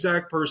 same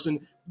exact person,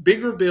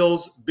 bigger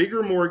bills,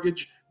 bigger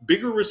mortgage,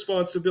 bigger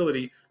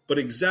responsibility, but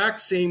exact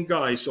same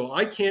guy. So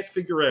I can't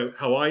figure out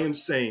how I am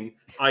saying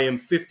I am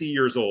 50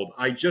 years old.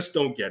 I just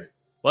don't get it.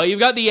 Well, you've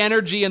got the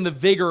energy and the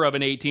vigor of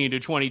an 18 to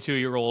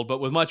 22-year-old, but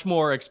with much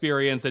more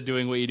experience at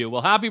doing what you do.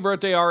 Well, happy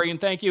birthday, Ari, and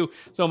thank you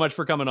so much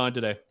for coming on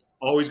today.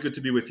 Always good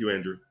to be with you,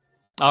 Andrew.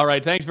 All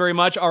right. Thanks very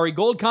much. Ari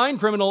Goldkind,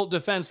 criminal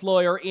defense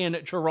lawyer in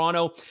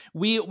Toronto.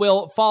 We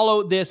will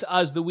follow this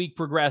as the week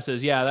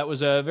progresses. Yeah, that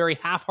was a very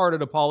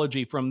half-hearted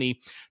apology from the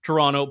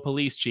Toronto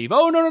police chief.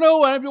 Oh,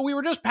 no. We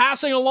were just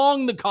passing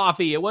along the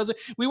coffee.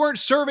 We weren't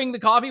serving the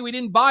coffee. We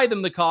didn't buy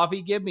them the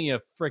coffee. Give me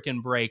a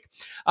frickin' break.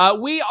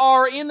 We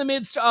are in the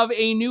midst of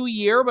a new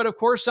year, but of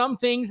course, some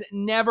things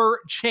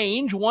never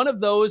change. One of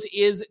those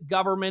is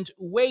government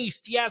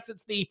waste. Yes,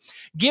 it's the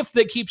gift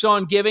that keeps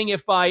on giving.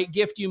 If by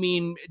gift you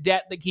mean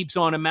debt that keeps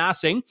on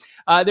amassing.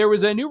 There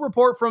was a new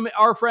report from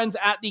our friends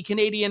at the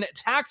Canadian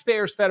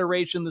Taxpayers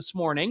Federation this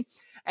morning,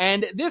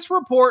 and this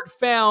report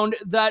found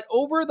that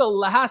over the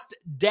last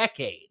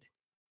decade,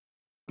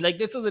 like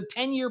this is a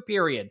 10-year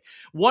period,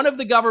 one of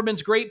the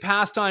government's great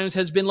pastimes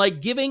has been like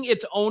giving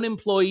its own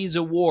employees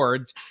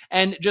awards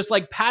and just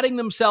like patting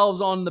themselves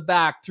on the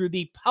back through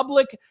the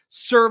Public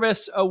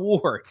Service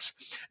Awards.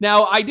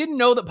 Now, I didn't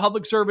know that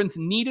public servants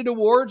needed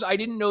awards. I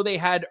didn't know they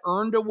had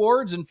earned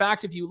awards. In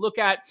fact, if you look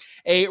at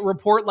a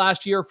report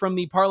last year from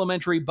the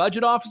Parliamentary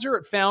Budget Officer,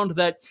 it found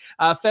that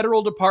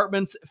federal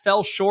departments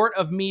fell short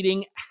of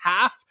meeting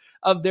half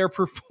of their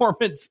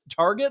performance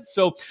targets.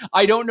 So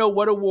I don't know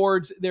what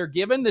awards they're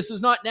given. This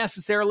is not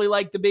necessarily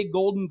like the big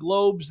Golden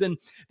Globes and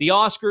the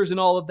Oscars and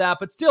all of that,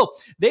 but still,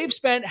 they've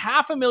spent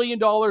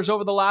 $500,000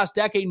 over the last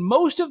decade.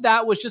 Most of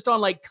that was just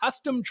on like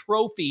custom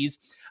trophies.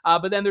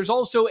 But then there's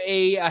also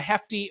a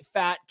hefty,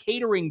 fat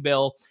catering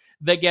bill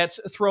that gets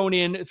thrown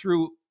in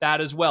through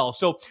that as well.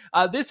 So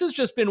this has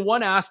just been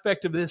one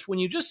aspect of this when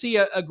you just see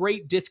a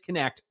great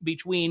disconnect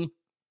between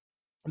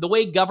the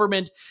way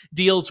government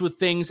deals with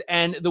things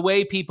and the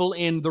way people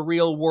in the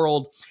real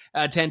world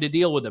tend to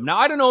deal with them. Now,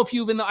 I don't know if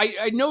you've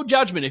I no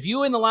judgment. If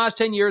you in the last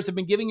 10 years have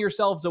been giving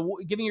yourself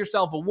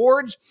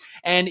awards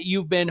and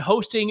you've been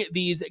hosting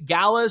these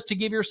galas to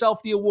give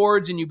yourself the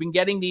awards and you've been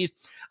getting these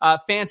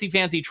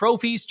fancy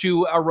trophies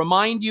to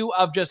remind you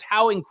of just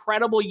how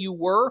incredible you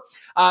were,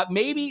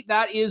 maybe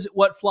that is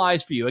what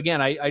flies for you. Again,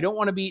 I don't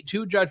want to be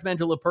too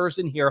judgmental a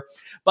person here,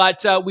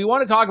 but we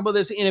want to talk about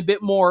this in a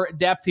bit more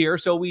depth here.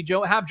 So we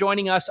have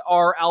joining us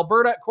our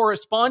Alberta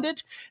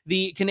correspondent,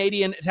 the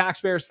Canadian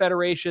Taxpayers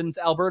Federation's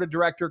Alberta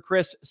director,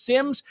 Chris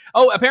Sims.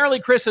 Oh, apparently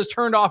Chris has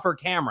turned off her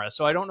camera,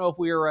 so I don't know if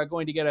we are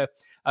going to get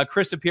a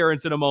Chris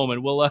appearance in a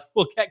moment. We'll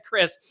get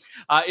Chris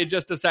in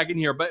just a second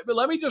here, but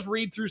let me just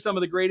read through some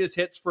of the greatest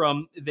hits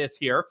from this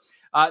here.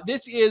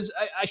 This is,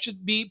 I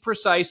should be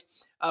precise,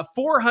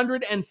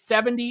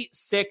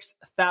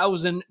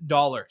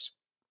 $476,000.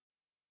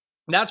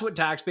 That's what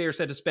taxpayers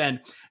had to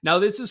spend. Now,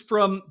 this is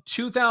from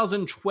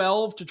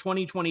 2012 to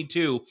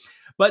 2022.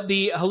 But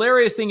the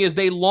hilarious thing is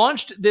they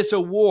launched this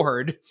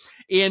award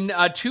in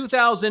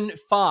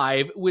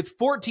 2005 with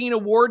 14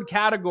 award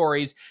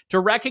categories to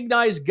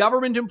recognize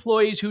government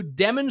employees who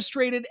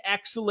demonstrated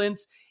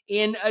excellence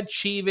in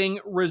achieving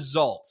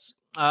results.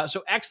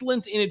 So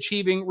excellence in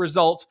achieving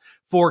results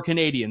for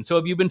Canadians. So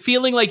if you've been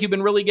feeling like you've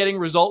been really getting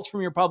results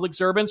from your public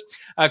servants,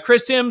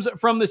 Chris Sims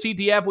from the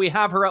CTF, we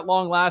have her at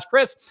long last.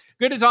 Chris,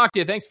 good to talk to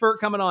you. Thanks for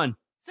coming on.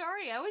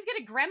 Sorry, I always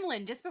get a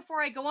gremlin just before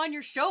I go on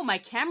your show. My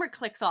camera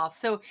clicks off.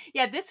 So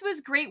yeah, this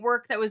was great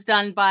work that was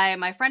done by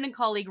my friend and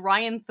colleague,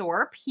 Ryan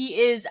Thorpe.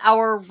 He is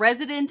our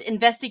resident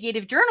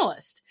investigative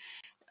journalist.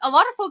 A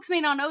lot of folks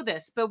may not know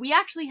this, but we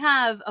actually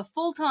have a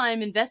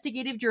full-time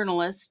investigative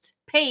journalist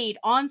paid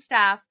on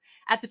staff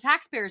at the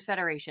Taxpayers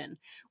Federation.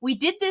 We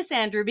did this,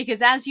 Andrew,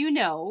 because as you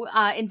know,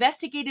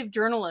 investigative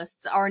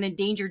journalists are an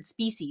endangered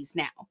species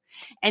now.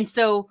 And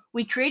so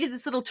we created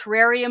this little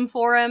terrarium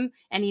for him,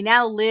 and he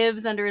now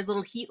lives under his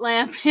little heat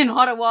lamp in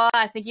Ottawa.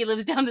 I think he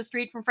lives down the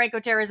street from Franco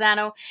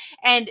Terrazzano.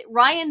 And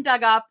Ryan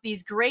dug up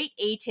these great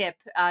ATIP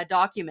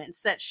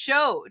documents that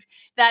showed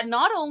that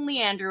not only,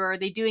 Andrew, are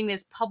they doing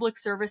this Public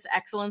Service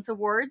Excellence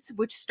Awards,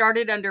 which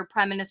started under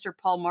Prime Minister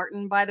Paul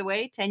Martin, by the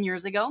way, 10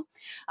 years ago,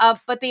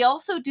 but they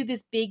also do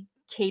this big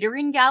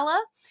catering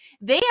gala.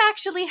 They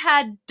actually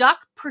had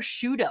duck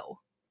prosciutto.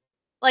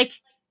 Like,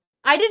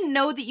 I didn't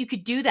know that you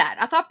could do that.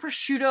 I thought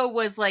prosciutto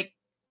was like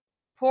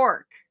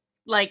pork.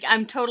 Like,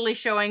 I'm totally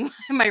showing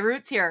my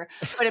roots here.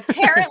 But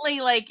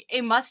apparently, like,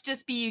 it must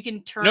just be you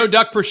can turn... No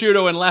duck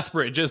prosciutto in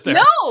Lethbridge, is there?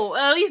 No,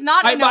 at least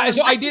not.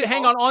 So I did,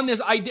 hang on this.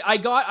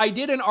 I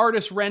did an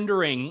artist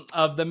rendering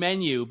of the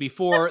menu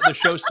before the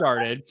show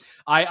started.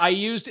 I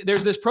used,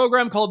 there's this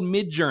program called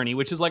Midjourney,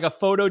 which is like a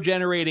photo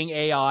generating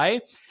AI.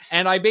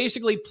 And I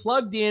basically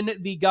plugged in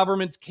the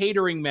government's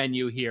catering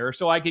menu here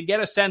so I could get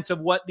a sense of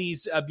what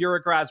these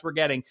bureaucrats were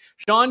getting.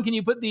 Sean, can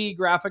you put the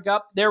graphic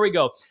up? There we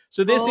go.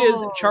 So this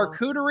is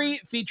charcuterie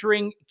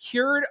featuring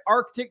cured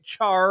Arctic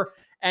char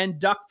and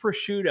duck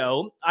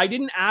prosciutto. I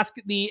didn't ask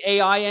the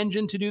AI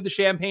engine to do the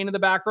champagne in the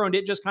background.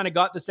 It just kind of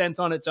got the sense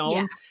on its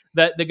own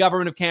that the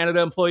Government of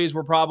Canada employees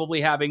were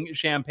probably having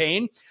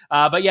champagne.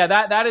 But yeah,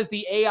 that is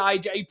the AI,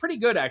 pretty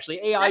good actually,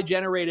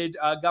 AI-generated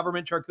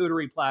government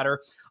charcuterie platter.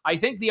 I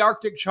think the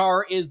Arctic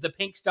char is the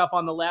pink stuff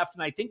on the left,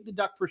 and I think the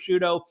duck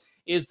prosciutto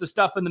is the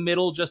stuff in the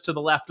middle just to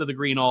the left of the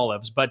green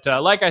olives. But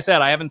like I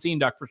said, I haven't seen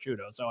duck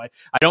prosciutto, so I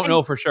don't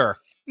know for sure.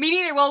 Me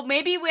neither. Well,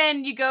 maybe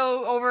when you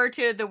go over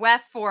to the WEF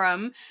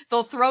forum,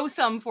 they'll throw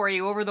some for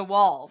you over the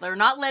wall. They're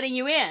not letting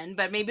you in,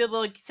 but maybe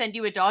they'll send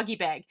you a doggy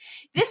bag.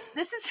 This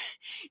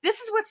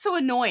is what's so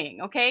annoying,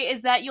 okay,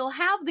 is that you'll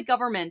have the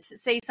government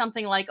say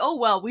something like, oh,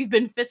 well, we've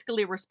been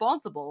fiscally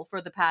responsible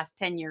for the past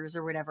 10 years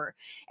or whatever.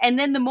 And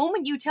then the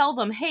moment you tell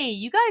them, hey,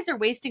 you guys are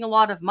wasting a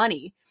lot of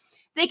money,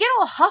 they get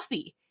all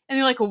huffy. And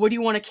they're like, well, what do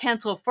you want to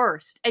cancel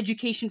first?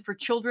 Education for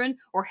children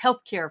or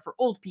healthcare for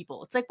old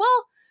people? It's like,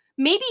 well,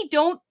 maybe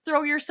don't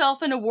throw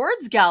yourself an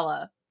awards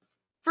gala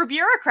for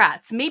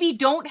bureaucrats. Maybe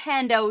don't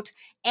hand out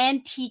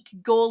antique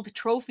gold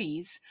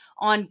trophies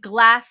on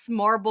glass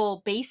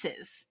marble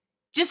bases.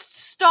 Just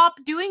stop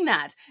doing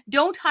that.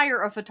 Don't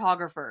hire a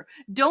photographer.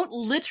 Don't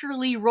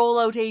literally roll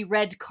out a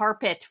red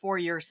carpet for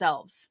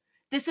yourselves.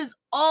 This is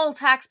all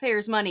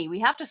taxpayers' money. We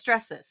have to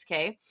stress this,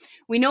 okay?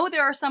 We know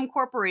there are some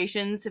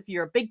corporations, if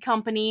you're a big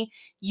company,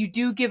 you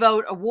do give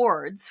out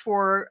awards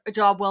for a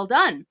job well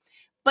done.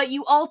 But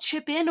you all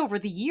chip in over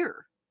the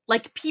year.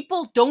 Like,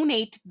 people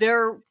donate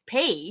their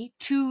pay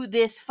to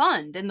this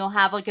fund, and they'll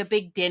have like a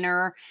big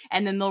dinner,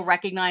 and then they'll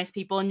recognize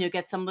people, and you'll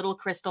get some little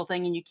crystal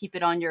thing, and you keep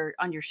it on your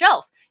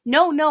shelf.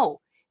 No.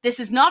 This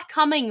is not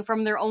coming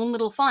from their own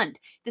little fund.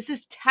 This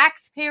is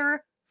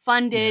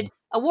taxpayer-funded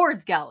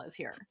awards galas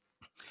here.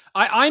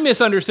 I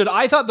misunderstood.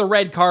 I thought the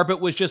red carpet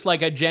was just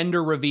like a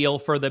gender reveal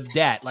for the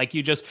debt. Like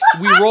we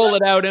roll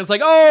it out and it's like,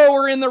 oh,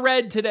 we're in the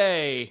red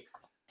today.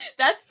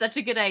 That's such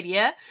a good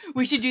idea.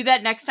 We should do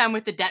that next time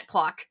with the debt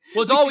clock.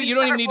 Well, you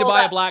don't even need to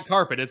buy a black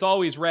carpet. It's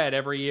always red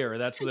every year.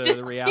 That's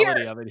the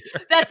reality of it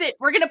here. That's it.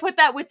 We're going to put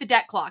that with the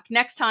debt clock.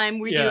 Next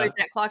time we do a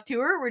debt clock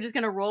tour, we're just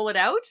going to roll it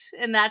out,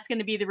 and that's going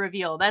to be the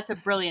reveal. That's a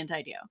brilliant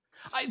idea.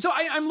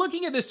 I'm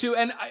looking at this too,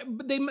 and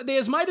they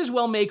might as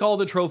well make all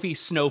the trophies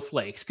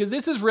snowflakes, because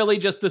this is really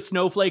just the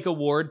snowflake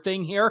award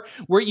thing here,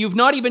 where you've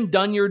not even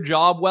done your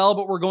job well,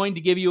 but we're going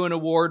to give you an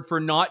award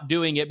for not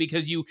doing it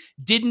because you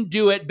didn't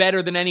do it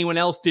better than anyone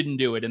else didn't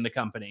do it in the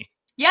company.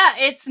 Yeah,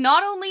 it's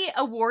not only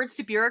awards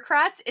to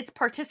bureaucrats, it's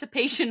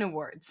participation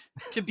awards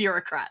to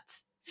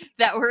bureaucrats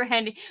that we're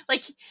handing.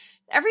 Like,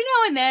 every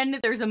now and then,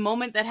 there's a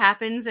moment that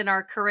happens in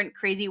our current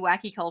crazy,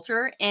 wacky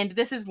culture, and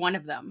this is one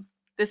of them.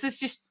 This is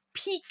just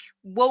peak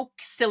woke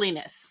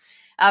silliness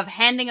of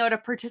handing out a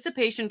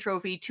participation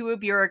trophy to a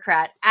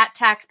bureaucrat at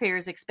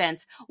taxpayers'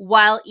 expense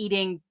while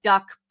eating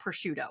duck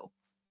prosciutto.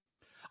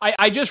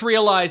 I just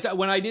realized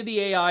when I did the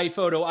AI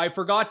photo, I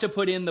forgot to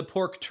put in the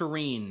pork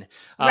terrine.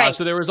 Right.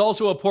 So there was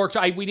also a pork.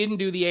 We didn't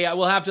do the AI.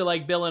 We'll have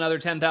to bill another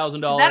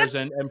 $10,000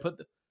 and put.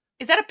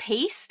 Is that a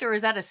paste or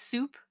is that a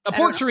soup? A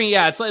pork terrine?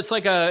 Yeah, it's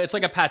like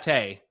a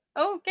pate.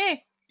 Oh,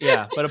 okay.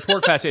 Yeah, but a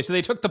pork pate. So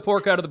they took the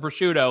pork out of the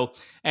prosciutto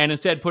and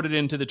instead put it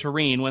into the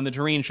terrine when the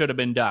terrine should have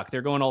been duck.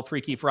 They're going all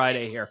Freaky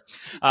Friday here.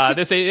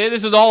 This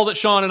is all that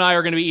Sean and I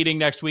are going to be eating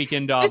next week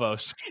in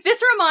Davos.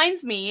 This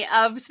reminds me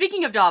of,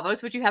 speaking of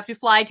Davos, which you have to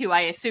fly to,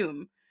 I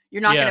assume.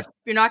 You're not gonna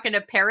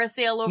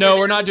parasail over. No,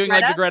 we're not doing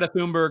like the Greta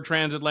Thunberg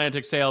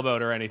transatlantic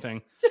sailboat or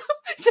anything.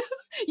 So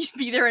you'd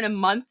be there in a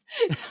month.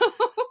 So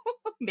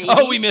maybe.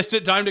 Oh, we missed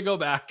it. Time to go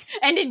back.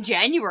 And in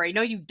January.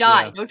 No, you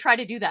die. Yeah. Don't try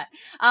to do that.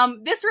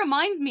 This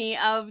reminds me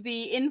of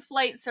the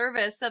in-flight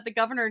service that the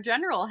Governor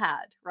General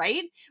had,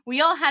 right?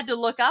 We all had to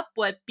look up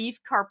what beef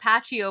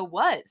carpaccio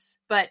was,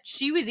 but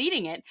she was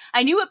eating it.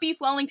 I knew what beef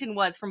Wellington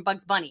was from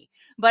Bugs Bunny,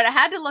 but I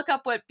had to look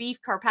up what beef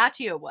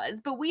carpaccio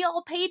was, but we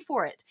all paid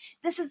for it.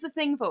 This is the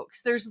thing,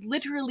 folks. There's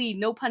literally,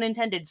 no pun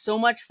intended, so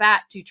much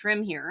fat to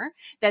trim here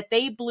that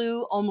they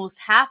blew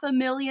almost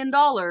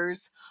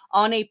 $500,000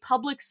 on a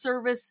public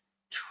service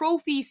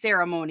trophy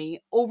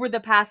ceremony over the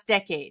past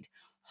decade.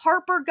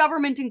 Harper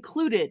government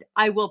included,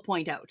 I will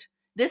point out.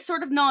 This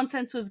sort of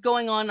nonsense was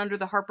going on under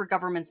the Harper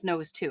government's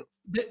nose too.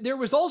 There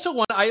was also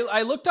one,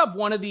 I looked up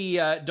one of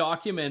the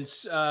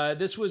documents,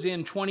 this was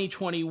in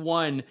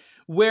 2021,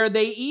 where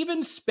they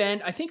even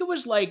spent, I think it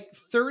was like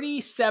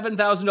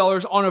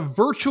 $37,000 on a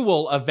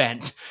virtual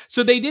event.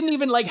 So they didn't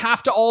even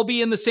have to all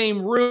be in the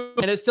same room,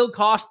 and it still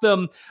cost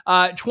them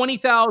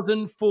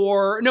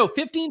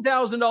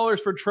 $15,000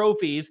 for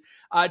trophies,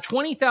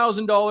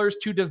 $20,000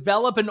 to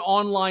develop an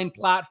online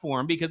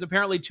platform, because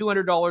apparently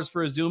 $200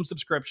 for a Zoom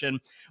subscription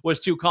was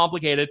too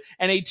complicated,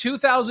 and a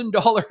 $2,000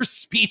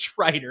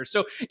 speechwriter.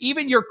 So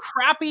even your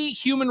crappy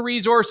human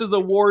resources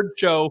award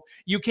show,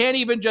 you can't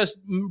even just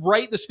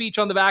write the speech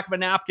on the back of a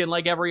napkin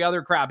like every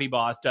other crappy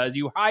boss does.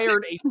 You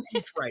hired a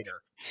speechwriter.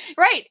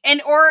 Right.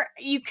 Or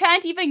you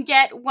can't even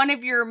get one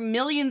of your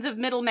millions of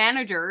middle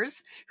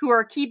managers who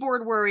are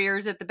keyboard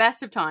warriors at the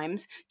best of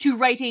times to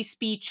write a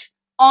speech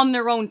on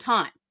their own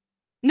time.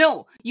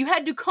 No, you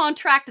had to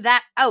contract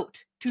that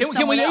out to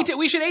someone else.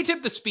 We should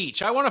A-tip the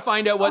speech. I want to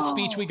find out what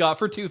speech we got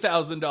for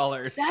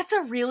 $2,000. That's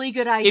a really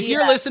good idea. If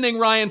you're listening,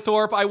 Ryan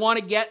Thorpe, I want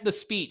to get the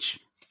speech.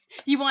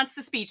 He wants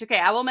the speech. Okay,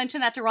 I will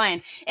mention that to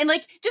Ryan. And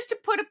just to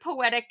put a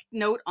poetic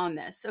note on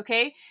this,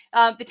 okay?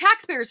 The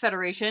Taxpayers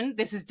Federation,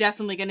 this is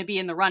definitely going to be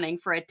in the running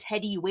for a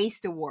Teddy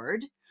Waste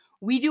Award.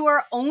 We do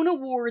our own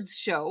awards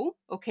show,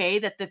 okay,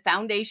 that the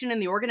foundation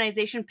and the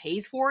organization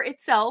pays for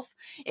itself.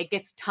 It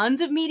gets tons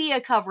of media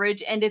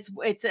coverage, and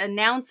it's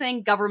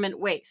announcing government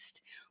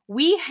waste.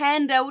 We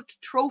hand out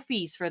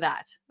trophies for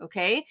that,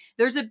 okay?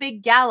 There's a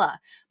big gala,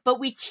 but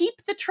we keep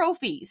the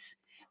trophies.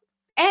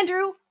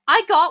 Andrew,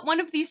 I got one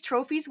of these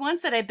trophies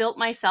once that I built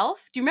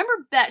myself. Do you remember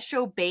that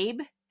show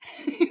Babe?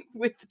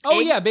 With the pig?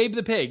 Oh yeah, Babe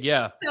the Pig,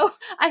 yeah. So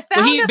I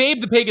found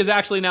Babe the Pig is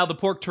actually now the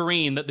pork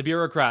terrine that the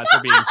bureaucrats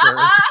are being served.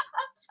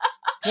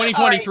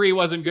 2023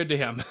 wasn't good to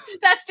him.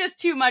 That's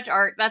just too much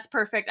art. That's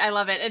perfect. I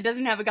love it. It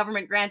doesn't have a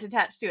government grant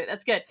attached to it.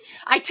 That's good.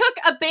 I took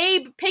a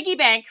Babe piggy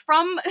bank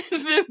from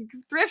the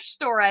thrift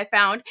store I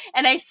found,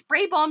 and I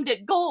spray bombed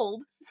it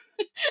gold,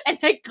 and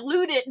I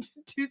glued it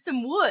to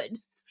some wood.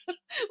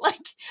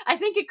 I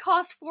think it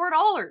cost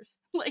 $4.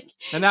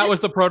 And that was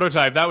the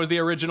prototype. That was the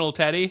original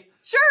Teddy.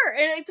 Sure,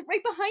 and it's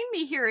right behind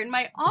me here in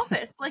my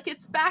office.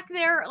 It's back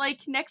there,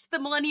 next to the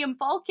Millennium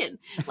Falcon.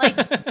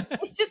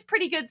 It's just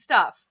pretty good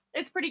stuff.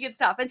 It's pretty good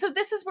stuff. And so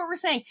this is what we're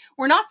saying.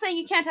 We're not saying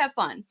you can't have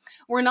fun.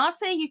 We're not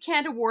saying you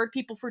can't award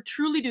people for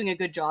truly doing a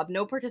good job.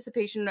 No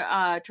participation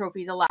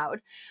trophies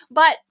allowed.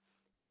 But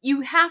you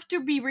have to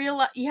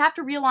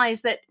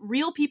realize that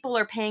real people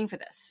are paying for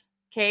this.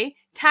 Okay,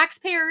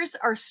 taxpayers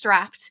are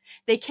strapped.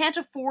 They can't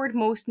afford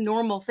most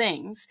normal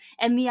things.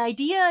 And the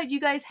idea of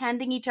you guys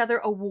handing each other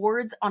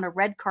awards on a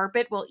red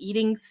carpet while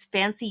eating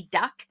fancy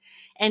duck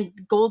and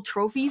gold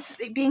trophies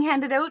being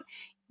handed out,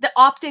 the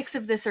optics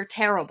of this are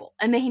terrible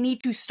and they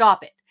need to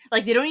stop it.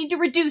 Like, they don't need to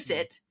reduce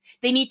it.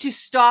 They need to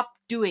stop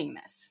doing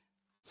this.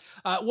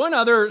 One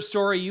other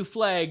story you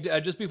flagged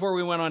just before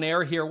we went on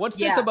air here. What's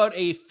this about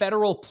a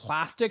federal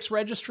plastics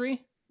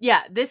registry?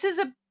 Yeah, this is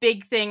a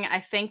big thing. I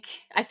think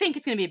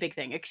it's going to be a big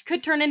thing. It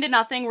could turn into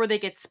nothing where they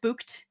get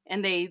spooked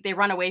and they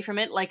run away from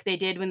it like they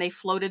did when they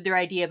floated their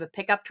idea of a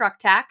pickup truck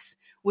tax,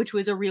 which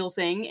was a real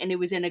thing and it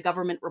was in a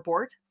government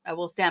report. I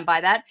will stand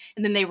by that.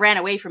 And then they ran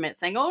away from it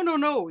saying, oh,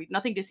 no,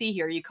 nothing to see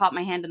here. You caught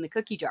my hand in the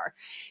cookie jar.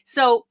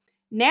 So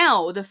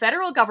now the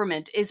federal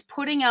government is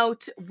putting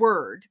out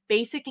word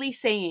basically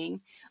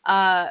saying,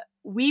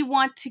 we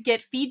want to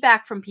get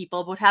feedback from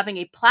people about having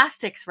a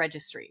plastics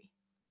registry.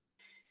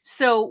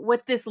 So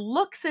what this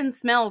looks and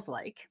smells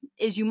like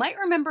is, you might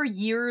remember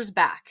years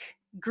back,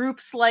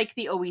 groups like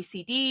the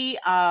OECD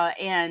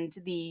and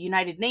the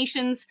United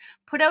Nations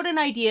put out an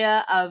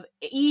idea of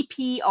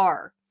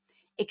EPR,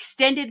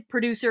 Extended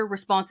Producer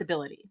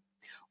Responsibility.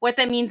 What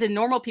that means in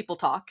normal people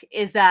talk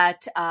is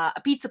that a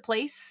pizza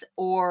place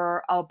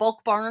or a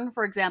bulk barn,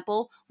 for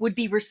example, would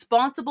be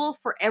responsible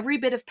for every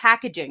bit of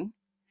packaging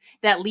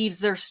that leaves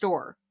their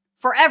store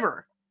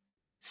forever.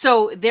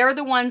 So they're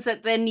the ones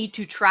that then need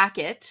to track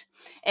it.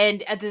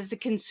 And as a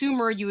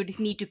consumer, you would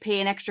need to pay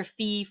an extra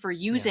fee for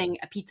using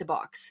a pizza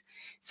box.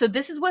 So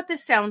this is what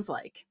this sounds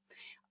like.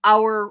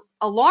 Our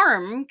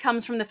alarm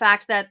comes from the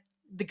fact that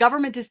the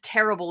government is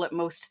terrible at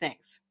most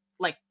things.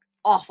 Like,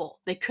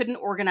 awful. They couldn't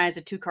organize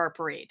a 2-car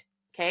parade.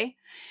 Okay.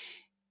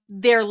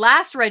 Their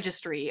last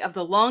registry of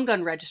the long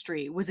gun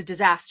registry was a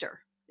disaster.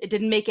 It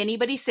didn't make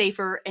anybody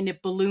safer, and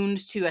it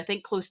ballooned to, I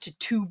think, close to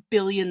 $2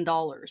 billion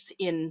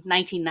in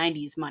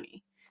 1990s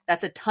money.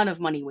 That's a ton of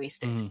money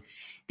wasted. Mm-hmm.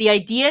 The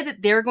idea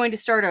that they're going to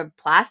start a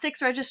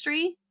plastics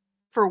registry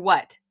for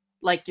what?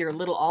 Like your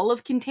little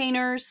olive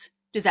containers?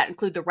 Does that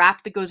include the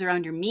wrap that goes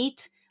around your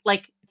meat?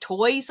 Like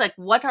toys? Like,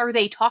 what are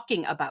they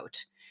talking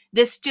about?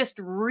 This just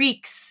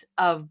reeks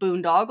of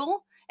boondoggle,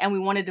 and we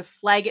wanted to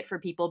flag it for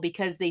people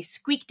because they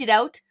squeaked it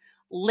out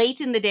late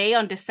in the day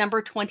on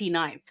December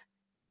 29th.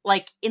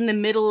 Like in the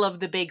middle of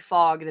the big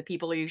fog that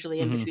people are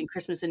usually in between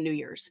Christmas and New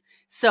Year's.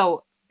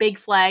 So big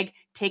flag,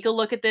 take a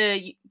look at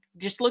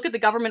just look at the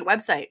government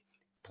website,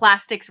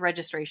 plastics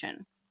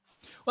registration.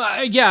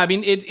 Well, yeah, I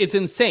mean, it's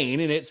insane,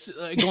 and it's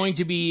going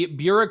to be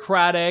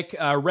bureaucratic,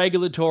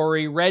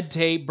 regulatory, red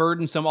tape,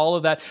 burdensome, all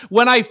of that.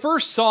 When I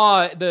first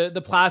saw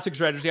the plastics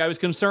registry, I was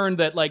concerned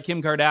that like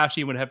Kim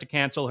Kardashian would have to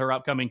cancel her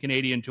upcoming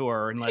Canadian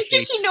tour unless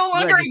she no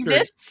longer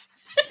exists.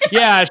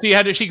 Yeah,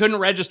 she couldn't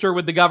register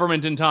with the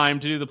government in time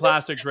to do the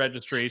plastics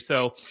registry.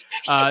 So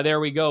there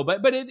we go.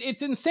 But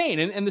it's insane.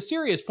 And the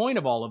serious point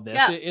of all of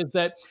this is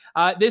that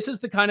this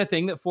is the kind of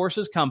thing that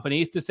forces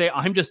companies to say,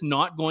 I'm just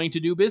not going to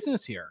do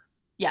business here.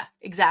 Yeah,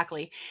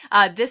 exactly.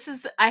 I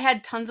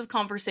had tons of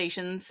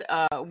conversations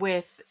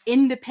with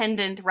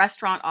independent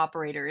restaurant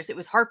operators. It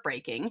was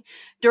heartbreaking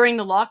during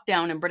the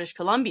lockdown in British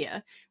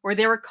Columbia, where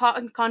they were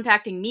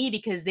contacting me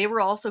because they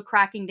were also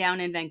cracking down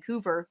in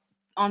Vancouver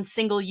on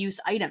single-use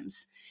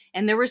items.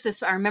 And there was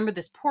I remember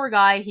this poor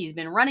guy, he's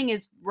been running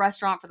his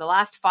restaurant for the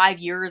last 5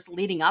 years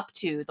leading up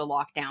to the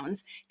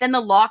lockdowns. Then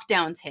the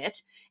lockdowns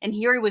hit, and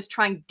here he was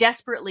trying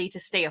desperately to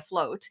stay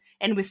afloat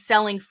and was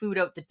selling food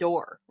out the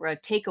door, or a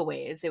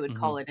takeaway, as they would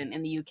call it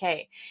in the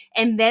UK.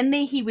 And then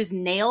he was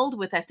nailed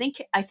with, I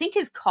think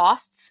his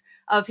costs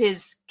of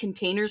his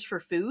containers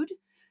for food,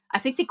 I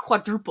think they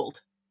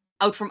quadrupled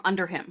out from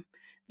under him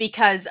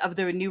because of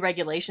the new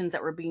regulations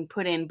that were being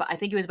put in, but I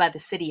think it was by the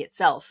city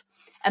itself.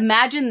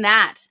 Imagine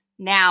that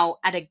now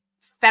at a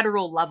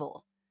federal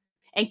level.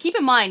 And keep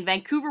in mind,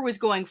 Vancouver was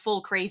going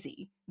full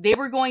crazy. They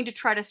were going to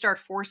try to start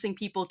forcing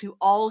people to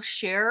all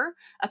share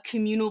a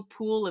communal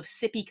pool of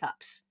sippy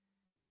cups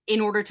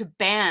in order to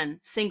ban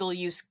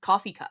single-use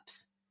coffee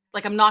cups.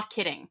 Like, I'm not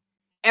kidding.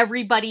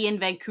 Everybody in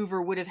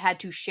Vancouver would have had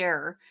to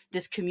share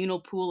this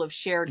communal pool of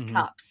shared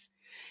cups.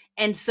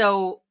 And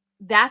so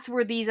that's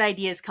where these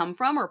ideas come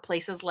from, or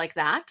places like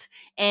that.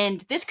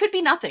 And this could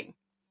be nothing.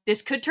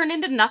 This could turn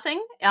into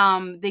nothing.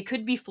 They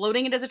could be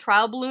floating it as a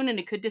trial balloon and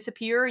it could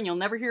disappear and you'll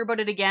never hear about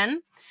it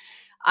again.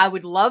 I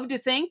would love to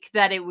think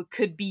that it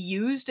could be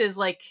used as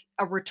like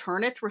a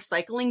return it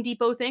recycling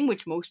depot thing,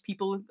 which most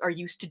people are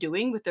used to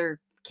doing with their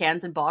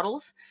cans and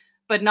bottles,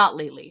 but not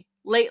lately.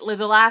 Lately,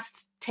 the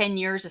last 10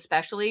 years,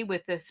 especially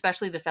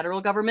the federal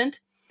government,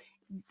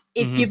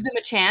 it gives them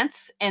a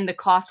chance and the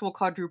cost will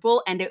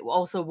quadruple and it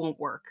also won't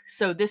work.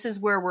 So this is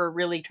where we're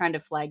really trying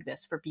to flag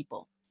this for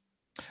people.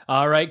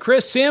 All right.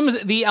 Chris Sims,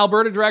 the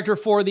Alberta director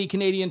for the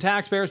Canadian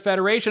Taxpayers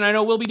Federation. I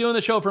know we'll be doing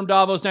the show from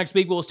Davos next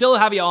week. We'll still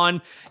have you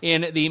on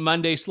in the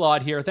Monday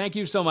slot here. Thank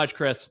you so much,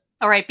 Chris.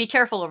 All right. Be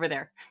careful over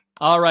there.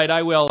 All right,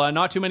 I will.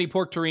 Not too many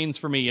pork terrines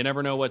for me. You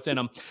never know what's in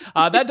them.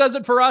 That does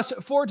it for us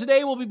for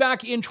today. We'll be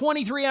back in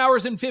 23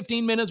 hours and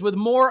 15 minutes with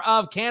more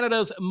of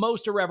Canada's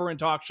most irreverent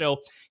talk show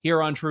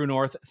here on True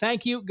North.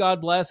 Thank you,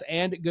 God bless,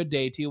 and good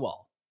day to you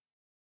all.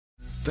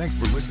 Thanks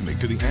for listening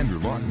to The Andrew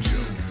Lawton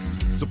Show.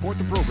 Support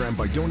the program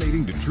by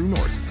donating to True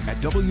North at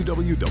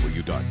www.tnc.news.